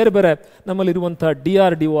ಅಭಿವೃದ್ಧಿಪಡಿಸಲ್ಪಟ್ಟಿದ್ದು. ಬೇರೆ ಬೇರೆ ನಮ್ಮಲ್ಲಿರುವಂಥ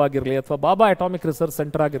DRDO ಆಗಿರಲಿ ಅಥವಾ ಬಾಬಾ ಅಟಾಮಿಕ್ ರಿಸರ್ಚ್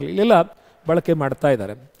ಸೆಂಟರ್ ಆಗಿರಲಿ, ಇಲ್ಲೆಲ್ಲ ಬಳಕೆ ಮಾಡ್ತಾ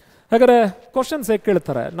ಇದ್ದಾರೆ. ಹಾಗಾದರೆ ಕ್ವಶನ್ಸ್ ಹೇಗೆ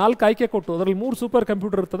ಕೇಳ್ತಾರೆ? 4 ಆಯ್ಕೆ ಕೊಟ್ಟು ಅದರಲ್ಲಿ 3 ಸೂಪರ್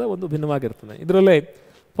ಕಂಪ್ಯೂಟರ್ ಇರ್ತದೆ, ಒಂದು ಭಿನ್ನವಾಗಿರ್ತದೆ. ಇದರಲ್ಲೇ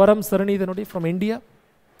ಪರಂ ಸರಣಿ ಇದೆ ನೋಡಿ, ಫ್ರಮ್ ಇಂಡಿಯಾ.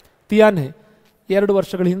 ತಿಯಾನೆ 2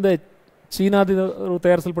 ವರ್ಷಗಳ ಹಿಂದೆ ಚೀನಾದಿಂದ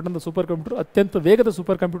ತಯಾರಿಸಲ್ಪಟ್ಟಂಥ ಸೂಪರ್ ಕಂಪ್ಯೂಟರ್ ಅತ್ಯಂತ ವೇಗದ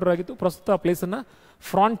ಸೂಪರ್ ಕಂಪ್ಯೂಟರ್ ಆಗಿತ್ತು. ಪ್ರಸ್ತುತ ಆ ಪ್ಲೇಸನ್ನು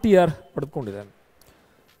ಫ್ರಾಂಟಿಯರ್ ಪಡೆದುಕೊಂಡಿದೆ.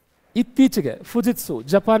 ಇತ್ತೀಚೆಗೆ ಫುಜಿತ್ಸು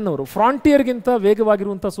ಜಪಾನ್ನವರು ಫ್ರಾಂಟಿಯರ್ಗಿಂತ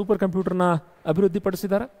ವೇಗವಾಗಿರುವಂಥ ಸೂಪರ್ ಕಂಪ್ಯೂಟರ್ನ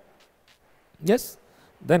ಅಭಿವೃದ್ಧಿಪಡಿಸಿದ್ದಾರೆ. S,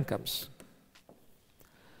 then comes.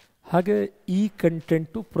 ಹಾಗೆ ಈ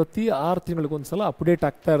ಕಂಟೆಂಟು ಪ್ರತಿ 6 ತಿಂಗಳಿಗೊಂದ್ಸಲ ಅಪ್ಡೇಟ್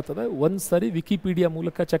ಆಗ್ತಾ ಇರ್ತದೆ. ಒಂದು ಸಾರಿ ವಿಕಿಪೀಡಿಯಾ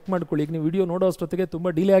ಮೂಲಕ ಚೆಕ್ ಮಾಡ್ಕೊಳ್ಳಿ. ಈಗ ನೀವು ವಿಡಿಯೋ ನೋಡೋ ಅಷ್ಟೊತ್ತಿಗೆ ತುಂಬ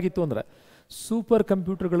ಡಿಲೇ ಆಗಿತ್ತು ಅಂದರೆ ಸೂಪರ್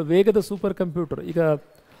ಕಂಪ್ಯೂಟರ್ಗಳು, ವೇಗದ ಸೂಪರ್ ಕಂಪ್ಯೂಟರ್, ಈಗ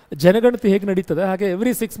ಜನಗಣತಿ ಹೇಗೆ ನಡೀತದೆ ಹಾಗೆ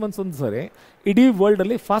ಎವ್ರಿ 6 ಮಂತ್ಸ್ ಒಂದು ಸಾರಿ ಇಡೀ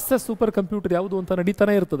ವರ್ಲ್ಡಲ್ಲಿ ಫಾಸ್ಟೆಸ್ಟ್ ಸೂಪರ್ ಕಂಪ್ಯೂಟರ್ ಯಾವುದು ಅಂತ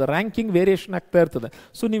ನಡೀತಾನೆ ಇರ್ತದೆ. ರ್ಯಾಂಕಿಂಗ್ ವೇರಿಯೇಷನ್ ಆಗ್ತಾ ಇರ್ತದೆ.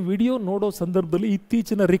 ಸೊ ನೀವು ವಿಡಿಯೋ ನೋಡೋ ಸಂದರ್ಭದಲ್ಲಿ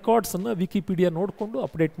ಇತ್ತೀಚಿನ ರೆಕಾರ್ಡ್ಸನ್ನು ವಿಕಿಪೀಡಿಯಾ ನೋಡಿಕೊಂಡು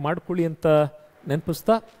ಅಪ್ಡೇಟ್ ಮಾಡ್ಕೊಳ್ಳಿ ಅಂತ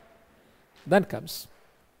ನೆನಪಿಸ್ತಾ, ದೆನ್ ಕಮ್ಸ್.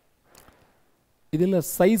 ಇದೆಲ್ಲ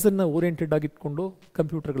ಸೈಜನ್ನು ಓರಿಯೆಂಟೆಡ್ ಆಗಿಟ್ಕೊಂಡು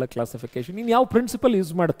ಕಂಪ್ಯೂಟರ್ಗಳ ಕ್ಲಾಸಿಫಿಕೇಶನ್. ಇನ್ನು ಯಾವ ಪ್ರಿನ್ಸಿಪಲ್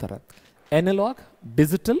ಯೂಸ್ ಮಾಡ್ತಾರೆ? ಎನಲಾಗ್,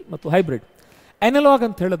 ಡಿಜಿಟಲ್ ಮತ್ತು ಹೈಬ್ರಿಡ್. ಎನಲಾಗ್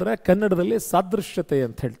ಅಂತ ಹೇಳಿದ್ರೆ ಕನ್ನಡದಲ್ಲಿ ಸಾದೃಶ್ಯತೆ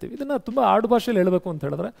ಅಂತ ಹೇಳ್ತೀವಿ. ಇದನ್ನು ತುಂಬ ಆಡು ಭಾಷೆಯಲ್ಲಿ ಹೇಳಬೇಕು ಅಂತ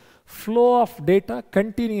ಹೇಳಿದ್ರೆ ಫ್ಲೋ ಆಫ್ ಡೇಟಾ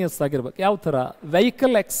ಕಂಟಿನ್ಯೂಯಸ್ ಆಗಿರ್ಬೇಕು. ಯಾವ ಥರ?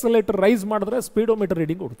 ವೆಹಿಕಲ್ ಎಕ್ಸಲೇಟರ್ ರೈಸ್ ಮಾಡಿದ್ರೆ ಸ್ಪೀಡೋಮೀಟರ್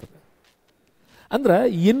ರೀಡಿಂಗ್ ಕೊಡ್ತದೆ. ಅಂದರೆ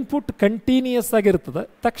ಇನ್ಪುಟ್ ಕಂಟಿನ್ಯೂಯಸ್ ಆಗಿರ್ತದೆ,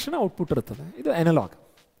 ತಕ್ಷಣ ಔಟ್ಪುಟ್ ಇರ್ತದೆ. ಇದು ಎನಲಾಗ್.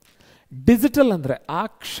 ಡಿಜಿಟಲ್ ಅಂದರೆ ಆ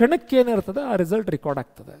ಕ್ಷಣಕ್ಕೆ ಏನಿರ್ತದೆ ಆ ರಿಸಲ್ಟ್ ರೆಕಾರ್ಡ್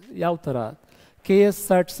ಆಗ್ತದೆ. ಯಾವ ಥರ?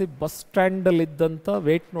 KSRTC ಬಸ್ ಸ್ಟ್ಯಾಂಡಲ್ಲಿದ್ದಂಥ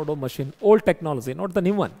ವೇಟ್ ನೋಡೋ machine, old technology, not the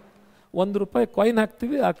new one. ₹1 coin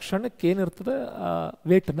ಹಾಕ್ತೀವಿ, ಆ ಕ್ಷಣಕ್ಕೆ ಏನಿರ್ತದೆ ಆ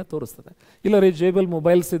ವೇಟನ್ನು ತೋರಿಸ್ತದೆ. ಇಲ್ಲ ರೀ ಜೇಬಲ್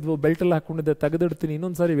ಮೊಬೈಲ್ಸ್ ಇದ್ವು, ಬೆಲ್ಟಲ್ಲಿ ಹಾಕ್ಕೊಂಡಿದ್ದೆ, ತೆಗೆದಿಡ್ತೀನಿ,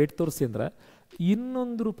 ಇನ್ನೊಂದು ಸಾರಿ ವೇಟ್ ತೋರಿಸಿ ಅಂದರೆ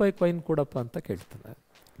 ₹1 ಕಾಯಿನ್ ಕೊಡಪ್ಪ ಅಂತ ಕೇಳ್ತದೆ.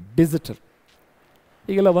 ಡಿಜಿಟಲ್.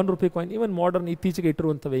 ಈಗೆಲ್ಲ ₹1 ಕಾಯಿನ್, ಈವನ್ ಮಾಡರ್ನ್ ಇತ್ತೀಚೆಗೆ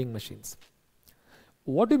ಇಟ್ಟಿರುವಂಥ weighing machines.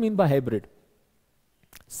 What you mean by hybrid?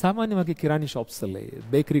 ಸಾಮಾನ್ಯವಾಗಿ ಕಿರಾಣಿ ಶಾಪ್ಸಲ್ಲಿ,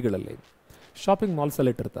 ಬೇಕರಿಗಳಲ್ಲಿ, ಶಾಪಿಂಗ್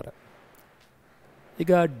ಮಾಲ್ಸಲ್ಲಿ ಇಟ್ಟಿರ್ತಾರೆ.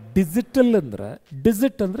 ಈಗ ಡಿಜಿಟಲ್ ಅಂದರೆ,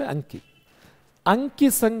 ಡಿಜಿಟ್ ಅಂದರೆ ಅಂಕಿ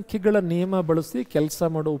ಸಂಖ್ಯೆಗಳ ನಿಯಮ ಬಳಸಿ ಕೆಲಸ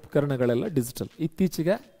ಮಾಡೋ ಉಪಕರಣಗಳೆಲ್ಲ ಡಿಜಿಟಲ್.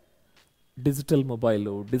 ಇತ್ತೀಚೆಗೆ digital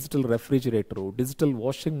mobile, digital ರೆಫ್ರಿಜಿರೇಟರು, digital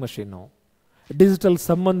washing machine, digital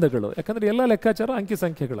ಸಂಬಂಧಗಳು, ಯಾಕಂದರೆ ಎಲ್ಲ ಲೆಕ್ಕಾಚಾರ ಅಂಕಿ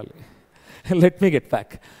ಸಂಖ್ಯೆಗಳಲ್ಲಿ. Let me get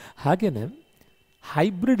back. ಹಾಗೇನೆ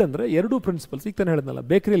ಹೈಬ್ರಿಡ್ ಅಂದರೆ 2 ಪ್ರಿನ್ಸಿಪಲ್ಸ್. ಈಗ ತಾನೇ ಹೇಳಿದ್ನಲ್ಲ,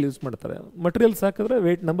 ಬೇಕರಿಯಲ್ಲಿ ಯೂಸ್ ಮಾಡ್ತಾರೆ. ಮಟೀರಿಯಲ್ಸ್ ಹಾಕಿದ್ರೆ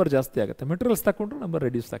ವೇಟ್ ನಂಬರ್ ಜಾಸ್ತಿ ಆಗುತ್ತೆ, ಮೆಟೀರಿಯಲ್ಸ್ ತಗೊಂಡ್ರೆ ನಂಬರ್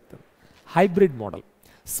ರೆಡ್ಯೂಸ್ ಆಗ್ತದೆ. Hybrid model.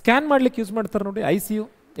 ಸ್ಕ್ಯಾನ್ ಮಾಡ್ಲಿಕ್ಕೆ ಯೂಸ್ ಮಾಡ್ತಾರೆ ನೋಡಿ, ICU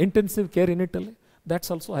intensive care ಯೂನಿಟಲ್ಲಿ,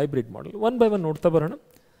 that's also hybrid model. 1 by 1 ನೋಡ್ತಾ ಬರೋಣ.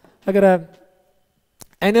 ಹಾಗಾದ್ರೆ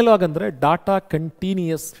ಎನಲಾಗ್ ಅಂದರೆ ಡಾಟಾ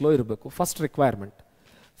ಕಂಟಿನ್ಯೂಯಸ್ ಫ್ಲೋ ಇರಬೇಕು, ಫಸ್ಟ್ ರಿಕ್ವೈರ್ಮೆಂಟ್.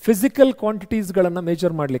 ಫಿಸಿಕಲ್ ಕ್ವಾಂಟಿಟೀಸ್ಗಳನ್ನು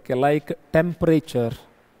ಮೇಜರ್ ಮಾಡಲಿಕ್ಕೆ, ಲೈಕ್ ಟೆಂಪ್ರೇಚರ್,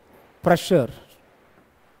 ಪ್ರೆಷರ್.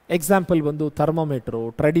 ಎಕ್ಸಾಂಪಲ್ ಬಂದು ಥರ್ಮೋಮೀಟ್ರು,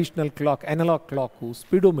 ಟ್ರೆಡಿಷ್ನಲ್ ಕ್ಲಾಕ್, ಎನಲಾಗ್ ಕ್ಲಾಕು,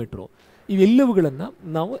 ಸ್ಪೀಡೋಮೀಟ್ರು, ಇವೆಲ್ಲವುಗಳನ್ನು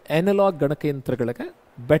ನಾವು ಎನಲಾಗ್ ಗಣಕಯಂತ್ರಗಳಿಗೆ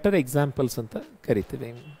ಬೆಟರ್ ಎಕ್ಸಾಂಪಲ್ಸ್ ಅಂತ ಕರಿತೀವಿ.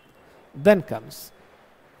 Then comes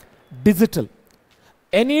digital.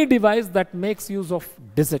 Any device that makes use of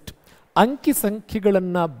digit, ಅಂಕಿ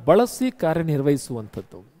ಸಂಖ್ಯೆಗಳನ್ನು ಬಳಸಿ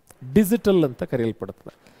ಕಾರ್ಯನಿರ್ವಹಿಸುವಂಥದ್ದು ಡಿಜಿಟಲ್ ಅಂತ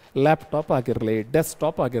ಕರೆಯಲ್ಪಡುತ್ತದೆ. ಲ್ಯಾಪ್ಟಾಪ್ ಆಗಿರಲಿ,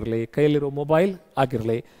 ಡೆಸ್ಕ್ಟಾಪ್ ಆಗಿರಲಿ, ಕೈಯಲ್ಲಿರೋ ಮೊಬೈಲ್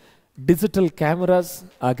ಆಗಿರಲಿ, ಡಿಜಿಟಲ್ ಕ್ಯಾಮರಾಸ್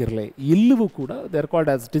ಆಗಿರಲಿ, ಎಲ್ಲವೂ ಕೂಡ they are called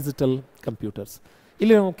as digital computers.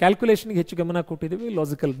 ಇಲ್ಲಿ ನಾವು ಕ್ಯಾಲ್ಕುಲೇಷನ್ಗೆ ಹೆಚ್ಚು ಗಮನ ಕೊಟ್ಟಿದ್ದೀವಿ,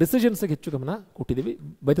 ಲಾಜಿಕಲ್ ಡಿಸಿಷನ್ಸ್ಗೆ ಹೆಚ್ಚು ಗಮನ ಕೊಟ್ಟಿದ್ದೀವಿ.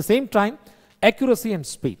 By the same time accuracy and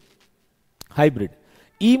speed, hybrid,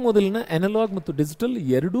 ಈ ಮೊದಲಿನ ಅನಲಾಗ್ ಮತ್ತು ಡಿಜಿಟಲ್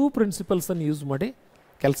ಎರಡೂ ಪ್ರಿನ್ಸಿಪಲ್ಸನ್ನು ಯೂಸ್ ಮಾಡಿ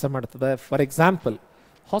ಕೆಲಸ ಮಾಡ್ತದೆ. ಫಾರ್ ಎಕ್ಸಾಂಪಲ್,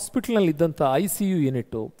 ಹಾಸ್ಪಿಟಲ್ನಲ್ಲಿ ಇದ್ದಂಥ ICU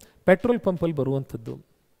ಯೂನಿಟ್ಟು ಪೆಟ್ರೋಲ್ ಪಂಪಲ್ಲಿ ಬರುವಂಥದ್ದು.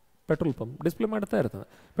 ಪೆಟ್ರೋಲ್ ಪಂಪ್ ಡಿಸ್ಪ್ಲೇ ಮಾಡ್ತಾ ಇರ್ತದೆ,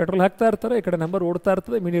 ಪೆಟ್ರೋಲ್ ಹಾಕ್ತಾ ಇರ್ತಾರೆ, ಈ ಕಡೆ ನಂಬರ್ ಓಡ್ತಾ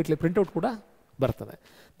ಇರ್ತದೆ, ಇಮಿಡಿಯೇಟ್ಲಿ ಪ್ರಿಂಟ್ಔಟ್ ಕೂಡ ಬರ್ತದೆ.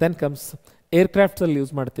 ದೆನ್ ಕಮ್ಸ್ ಏರ್ಕ್ರಾಫ್ಟ್ಸಲ್ಲಿ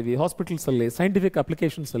ಯೂಸ್ ಮಾಡ್ತೀವಿ, ಹಾಸ್ಪಿಟಲ್ಸಲ್ಲಿ, scientific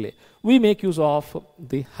ಅಪ್ಲಿಕೇಶನ್ಸಲ್ಲಿ we make use of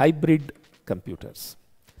the hybrid computers.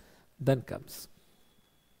 Then comes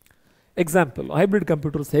example, hybrid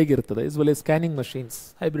computers ಹೇಗಿರ್ತದೆ, is well scanning machines,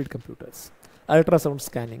 hybrid computers, ultrasound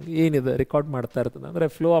scanning ಏನಿದೆ ರೆಕಾರ್ಡ್ ಮಾಡ್ತಾ ಇರ್ತದೆ, ಅಂದರೆ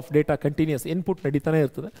flow of data continuous, input ನಡೀತಾನೆ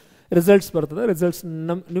ಇರ್ತದೆ, ರಿಸಲ್ಟ್ಸ್ ಬರ್ತದೆ, results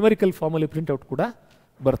numerical ಫಾರ್ಮಲ್ಲಿ ಪ್ರಿಂಟ್ಔಟ್ ಕೂಡ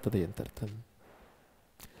ಬರ್ತದೆ ಅಂತ ಅರ್ಥ.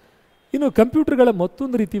 ಇನ್ನು ಕಂಪ್ಯೂಟರ್ಗಳ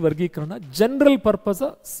ಮತ್ತೊಂದು ರೀತಿ ವರ್ಗೀಕರಣ ಜನರಲ್ ಪರ್ಪಸ್,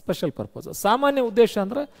 ಸ್ಪೆಷಲ್ ಪರ್ಪಸ್. ಸಾಮಾನ್ಯ ಉದ್ದೇಶ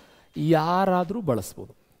ಅಂದರೆ ಯಾರಾದರೂ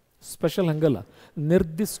ಬಳಸ್ಬೋದು, ಸ್ಪೆಷಲ್ ಹಂಗಲ್ಲ,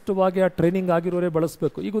 ನಿರ್ದಿಷ್ಟವಾಗಿ ಆ ಟ್ರೈನಿಂಗ್ ಆಗಿರೋರೇ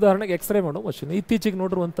ಬಳಸಬೇಕು. ಈಗ ಉದಾಹರಣೆಗೆ ಎಕ್ಸ್ರೇ ಮಾಡೋ ಮಷಿನ್, ಇತ್ತೀಚೆಗೆ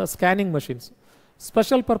ನೋಡಿರುವಂಥ scanning machines,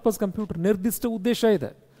 special purpose computer, ನಿರ್ದಿಷ್ಟ ಉದ್ದೇಶ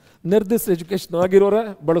ಇದೆ, ನಿರ್ದಿಷ್ಟ ಎಜುಕೇಷನ್ ಆಗಿರೋರೇ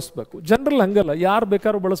ಬಳಸಬೇಕು. ಜನರಲ್ ಹಂಗಲ್ಲ, ಯಾರು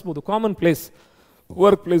ಬೇಕಾದ್ರೂ ಬಳಸ್ಬೋದು, ಕಾಮನ್ ಪ್ಲೇಸ್,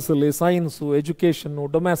 ವರ್ಕ್ ಪ್ಲೇಸಲ್ಲಿ, ಸೈನ್ಸು, ಎಜುಕೇಷನ್ನು,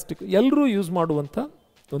 ಡೊಮ್ಯಾಸ್ಟಿಕ್ ಎಲ್ಲರೂ ಯೂಸ್ ಮಾಡುವಂಥ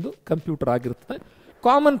ಒಂದು ಕಂಪ್ಯೂಟರ್ ಆಗಿರ್ತದೆ.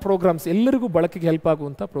 ಕಾಮನ್ ಪ್ರೋಗ್ರಾಮ್ಸ್, ಎಲ್ಲರಿಗೂ ಬಳಕೆಗೆ ಹೆಲ್ಪ್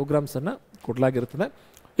ಆಗುವಂಥ ಪ್ರೋಗ್ರಾಮ್ಸನ್ನು ಕೊಡಲಾಗಿರ್ತದೆ.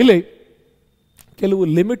 ಇಲ್ಲಿ ಕೆಲವು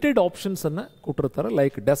ಲಿಮಿಟೆಡ್ ಆಪ್ಷನ್ಸನ್ನು ಕೊಟ್ಟಿರ್ತಾರೆ,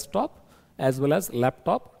 like desktop as well as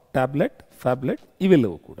laptop, tablet, ಫ್ಯಾಬ್ಲೆಟ್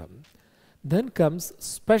ಇವೆಲ್ಲವೂ ಕೂಡ. Then comes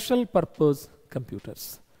special purpose computers.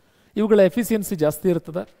 ಇವುಗಳ ಎಫಿಷಿಯನ್ಸಿ ಜಾಸ್ತಿ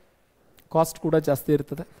ಇರ್ತದೆ, ಕಾಸ್ಟ್ ಕೂಡ ಜಾಸ್ತಿ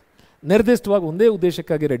ಇರ್ತದೆ, ನಿರ್ದಿಷ್ಟವಾಗಿ ಒಂದೇ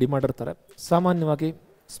ಉದ್ದೇಶಕ್ಕಾಗಿ ರೆಡಿ ಮಾಡಿರ್ತಾರೆ. ಸಾಮಾನ್ಯವಾಗಿ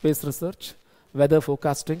space research, weather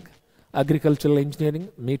forecasting, agricultural engineering,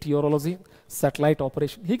 ಮೀಟಿಯೋರಾಲಜಿ, satellite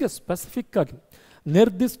operation, ಹೀಗೆ ಸ್ಪೆಸಿಫಿಕ್ ಆಗಿ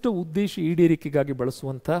ನಿರ್ದಿಷ್ಟ ಉದ್ದೇಶ ಈಡೇರಿಕೆಗಾಗಿ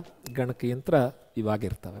ಬಳಸುವಂಥ ಗಣಕಯಂತ್ರ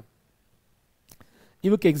ಇವಾಗಿರ್ತವೆ.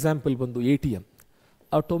 ಇವಕ್ಕೆ ಎಕ್ಸಾಂಪಲ್ ಬಂದು ATM,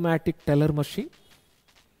 ಆಟೋಮ್ಯಾಟಿಕ್ ಟೆಲ್ಲರ್ ಮಷೀನ್,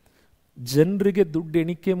 ಜನರಿಗೆ ದುಡ್ಡು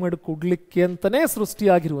ಎಣಿಕೆ ಮಾಡಿ ಕೊಡಲಿಕ್ಕೆ ಅಂತಲೇ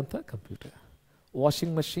ಸೃಷ್ಟಿಯಾಗಿರುವಂಥ computer.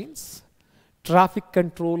 Washing machines, traffic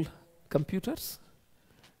control computers,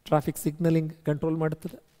 traffic signalling control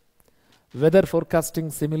ಮಾಡುತ್ತದೆ. ವೆದರ್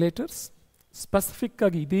ಫೋರ್ಕಾಸ್ಟಿಂಗ್ ಸಿಮ್ಯುಲೇಟರ್ಸ್, ಸ್ಪೆಸಿಫಿಕ್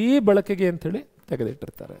ಆಗಿ ಇದೇ ಬಳಕೆಗೆ ಅಂಥೇಳಿ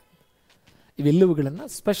ತೆಗೆದಿಟ್ಟಿರ್ತಾರೆ. ಇವೆಲ್ಲವುಗಳನ್ನು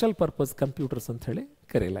ಸ್ಪೆಷಲ್ ಪರ್ಪಸ್ ಕಂಪ್ಯೂಟರ್ಸ್ ಅಂತ ಹೇಳಿ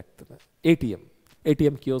ಕರೆಯಲಾಗ್ತದೆ.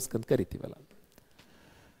 ATM ಕಿಯೋಸ್ಕ್ ಅಂತ ಕರಿತೀವಲ್ಲ.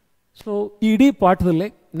 ಸೊ ಇಡೀ ಪಾಠದಲ್ಲೇ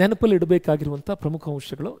ನೆನಪಲ್ಲಿ ಇಡಬೇಕಾಗಿರುವಂಥ ಪ್ರಮುಖ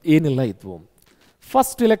ಅಂಶಗಳು ಏನೆಲ್ಲ ಇದ್ವು.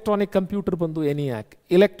 ಫಸ್ಟ್ ಎಲೆಕ್ಟ್ರಾನಿಕ್ ಕಂಪ್ಯೂಟರ್ ಬಂದು ENIAC,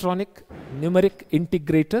 electronic numeric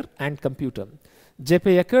integrator and computer. JP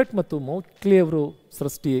ಎಕರ್ಟ್ ಮತ್ತು ಮೌಟ್ಲಿ ಅವರು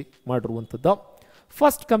ಸೃಷ್ಟಿ ಮಾಡಿರುವಂಥದ್ದು.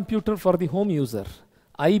 First computer for the home user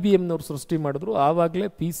IBMನವರು ಸೃಷ್ಟಿ ಮಾಡಿದ್ರು. ಆವಾಗಲೇ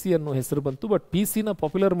PC ಅನ್ನೋ ಹೆಸರು ಬಂತು, ಬಟ್ PCನ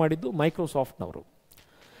ಪಾಪ್ಯುಲರ್ ಮಾಡಿದ್ದು ಮೈಕ್ರೋಸಾಫ್ಟ್ನವರು.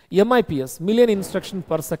 MIPS, million instruction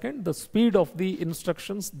per second, the speed of the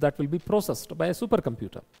instructions that will be processed by A super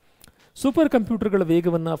computer. Super ಕಂಪ್ಯೂಟರ್ಗಳ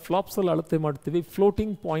ವೇಗವನ್ನು ಫ್ಲಾಪ್ಸಲ್ಲಿ ಅಳತೆ ಮಾಡ್ತೀವಿ,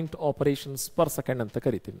 floating point operations per second ಅಂತ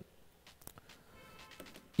ಕರಿತೀವಿ.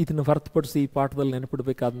 ಇದನ್ನು ಹೊರತುಪಡಿಸಿ ಈ ಪಾಠದಲ್ಲಿ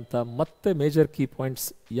ನೆನಪಿಡಬೇಕಾದಂಥ ಮತ್ತೆ ಮೇಜರ್ ಕೀ ಪಾಯಿಂಟ್ಸ್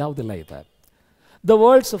ಯಾವುದೆಲ್ಲ ಇದೆ. The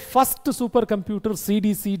world's first super computer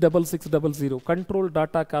CDC 6600, control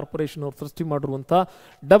data corporation ಅವರು ಸೃಷ್ಟಿ ಮಾಡಿರುವಂಥ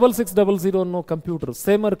 6600 ಅನ್ನೋ ಕಂಪ್ಯೂಟರ್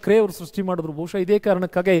ಸೇಮರ್ ಕ್ರೇ ಅವರು ಸೃಷ್ಟಿ ಮಾಡಿದ್ರು. ಬಹುಶಃ ಇದೇ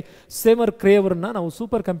ಕಾರಣಕ್ಕಾಗಿ ಸೇಮರ್ ಕ್ರೇ ಅವರನ್ನ ನಾವು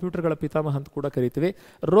ಸೂಪರ್ ಕಂಪ್ಯೂಟರ್ಗಳ ಪಿತಾಮಹ ಅಂತ ಕೂಡ ಕರಿತೀವಿ.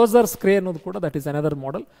 ರೋಜರ್ಸ್ ಕ್ರೇ ಅನ್ನೋದು ಕೂಡ that is another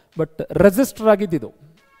model, but register ಆಗಿದ್ದು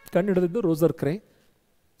ಕಂಡುಹಿಡಿದಿದ್ದು ರೋಜರ್ ಕ್ರೇ.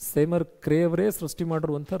 ಸೇಮರ್ ಕ್ರೇ ಅವರೇ ಸೃಷ್ಟಿ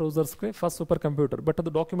ಮಾಡಿರುವಂಥ Rogers ಕ್ರೇ first super computer, but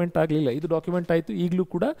ಅದು ಡಾಕ್ಯುಮೆಂಟ್ ಆಗಲಿಲ್ಲ. ಇದು ಡಾಕ್ಯುಮೆಂಟ್ ಆಯಿತು. ಈಗಲೂ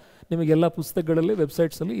ಕೂಡ ನಿಮಗೆಲ್ಲ ಪುಸ್ತಕಗಳಲ್ಲಿ,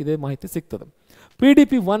 ವೆಬ್ಸೈಟ್ಸಲ್ಲಿ ಇದೇ ಮಾಹಿತಿ ಸಿಗ್ತದೆ.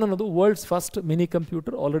 PDP-1 ಅನ್ನೋದು world's first mini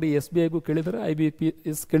computer. Already SBIಗೂ ಕೇಳಿದ್ದಾರೆ,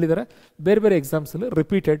 IBPS ಕೇಳಿದ್ದಾರೆ, ಬೇರೆ ಬೇರೆ ಎಕ್ಸಾಮ್ಸಲ್ಲಿ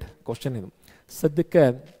ರಿಪೀಟೆಡ್ ಕ್ವಶನ್ ಇದು. ಸದ್ಯಕ್ಕೆ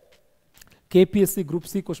KPSC group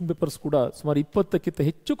C question papers ಕೂಡ ಸುಮಾರು 20ಕ್ಕಿಂತ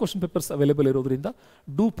ಹೆಚ್ಚು ಕ್ವಶನ್ ಪೇಪರ್ಸ್ ಅವೈಲೇಬಲ್ ಇರೋದ್ರಿಂದ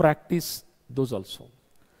do practice those also.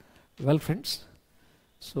 Well friends,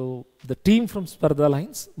 so the team from ಸ್ಪರ್ಧಾ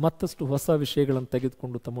ಲೈನ್ಸ್ ಮತ್ತಷ್ಟು ಹೊಸ ವಿಷಯಗಳನ್ನು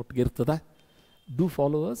ತೆಗೆದುಕೊಂಡು ತಮ್ಮೊಟ್ಟಿಗೆ ಇರ್ತದೆ. Do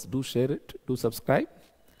followers, do share it, do subscribe.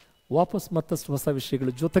 ವಾಪಸ್ ಮತ್ತಷ್ಟು ಹೊಸ ವಿಷಯಗಳ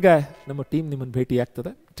ಜೊತೆಗೆ ನಮ್ಮ ಟೀಮ್ ನಿಮ್ಮನ್ನು ಭೇಟಿ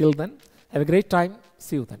ಆಗ್ತದೆ. Till then have A great time.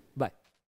 C you then. Bye.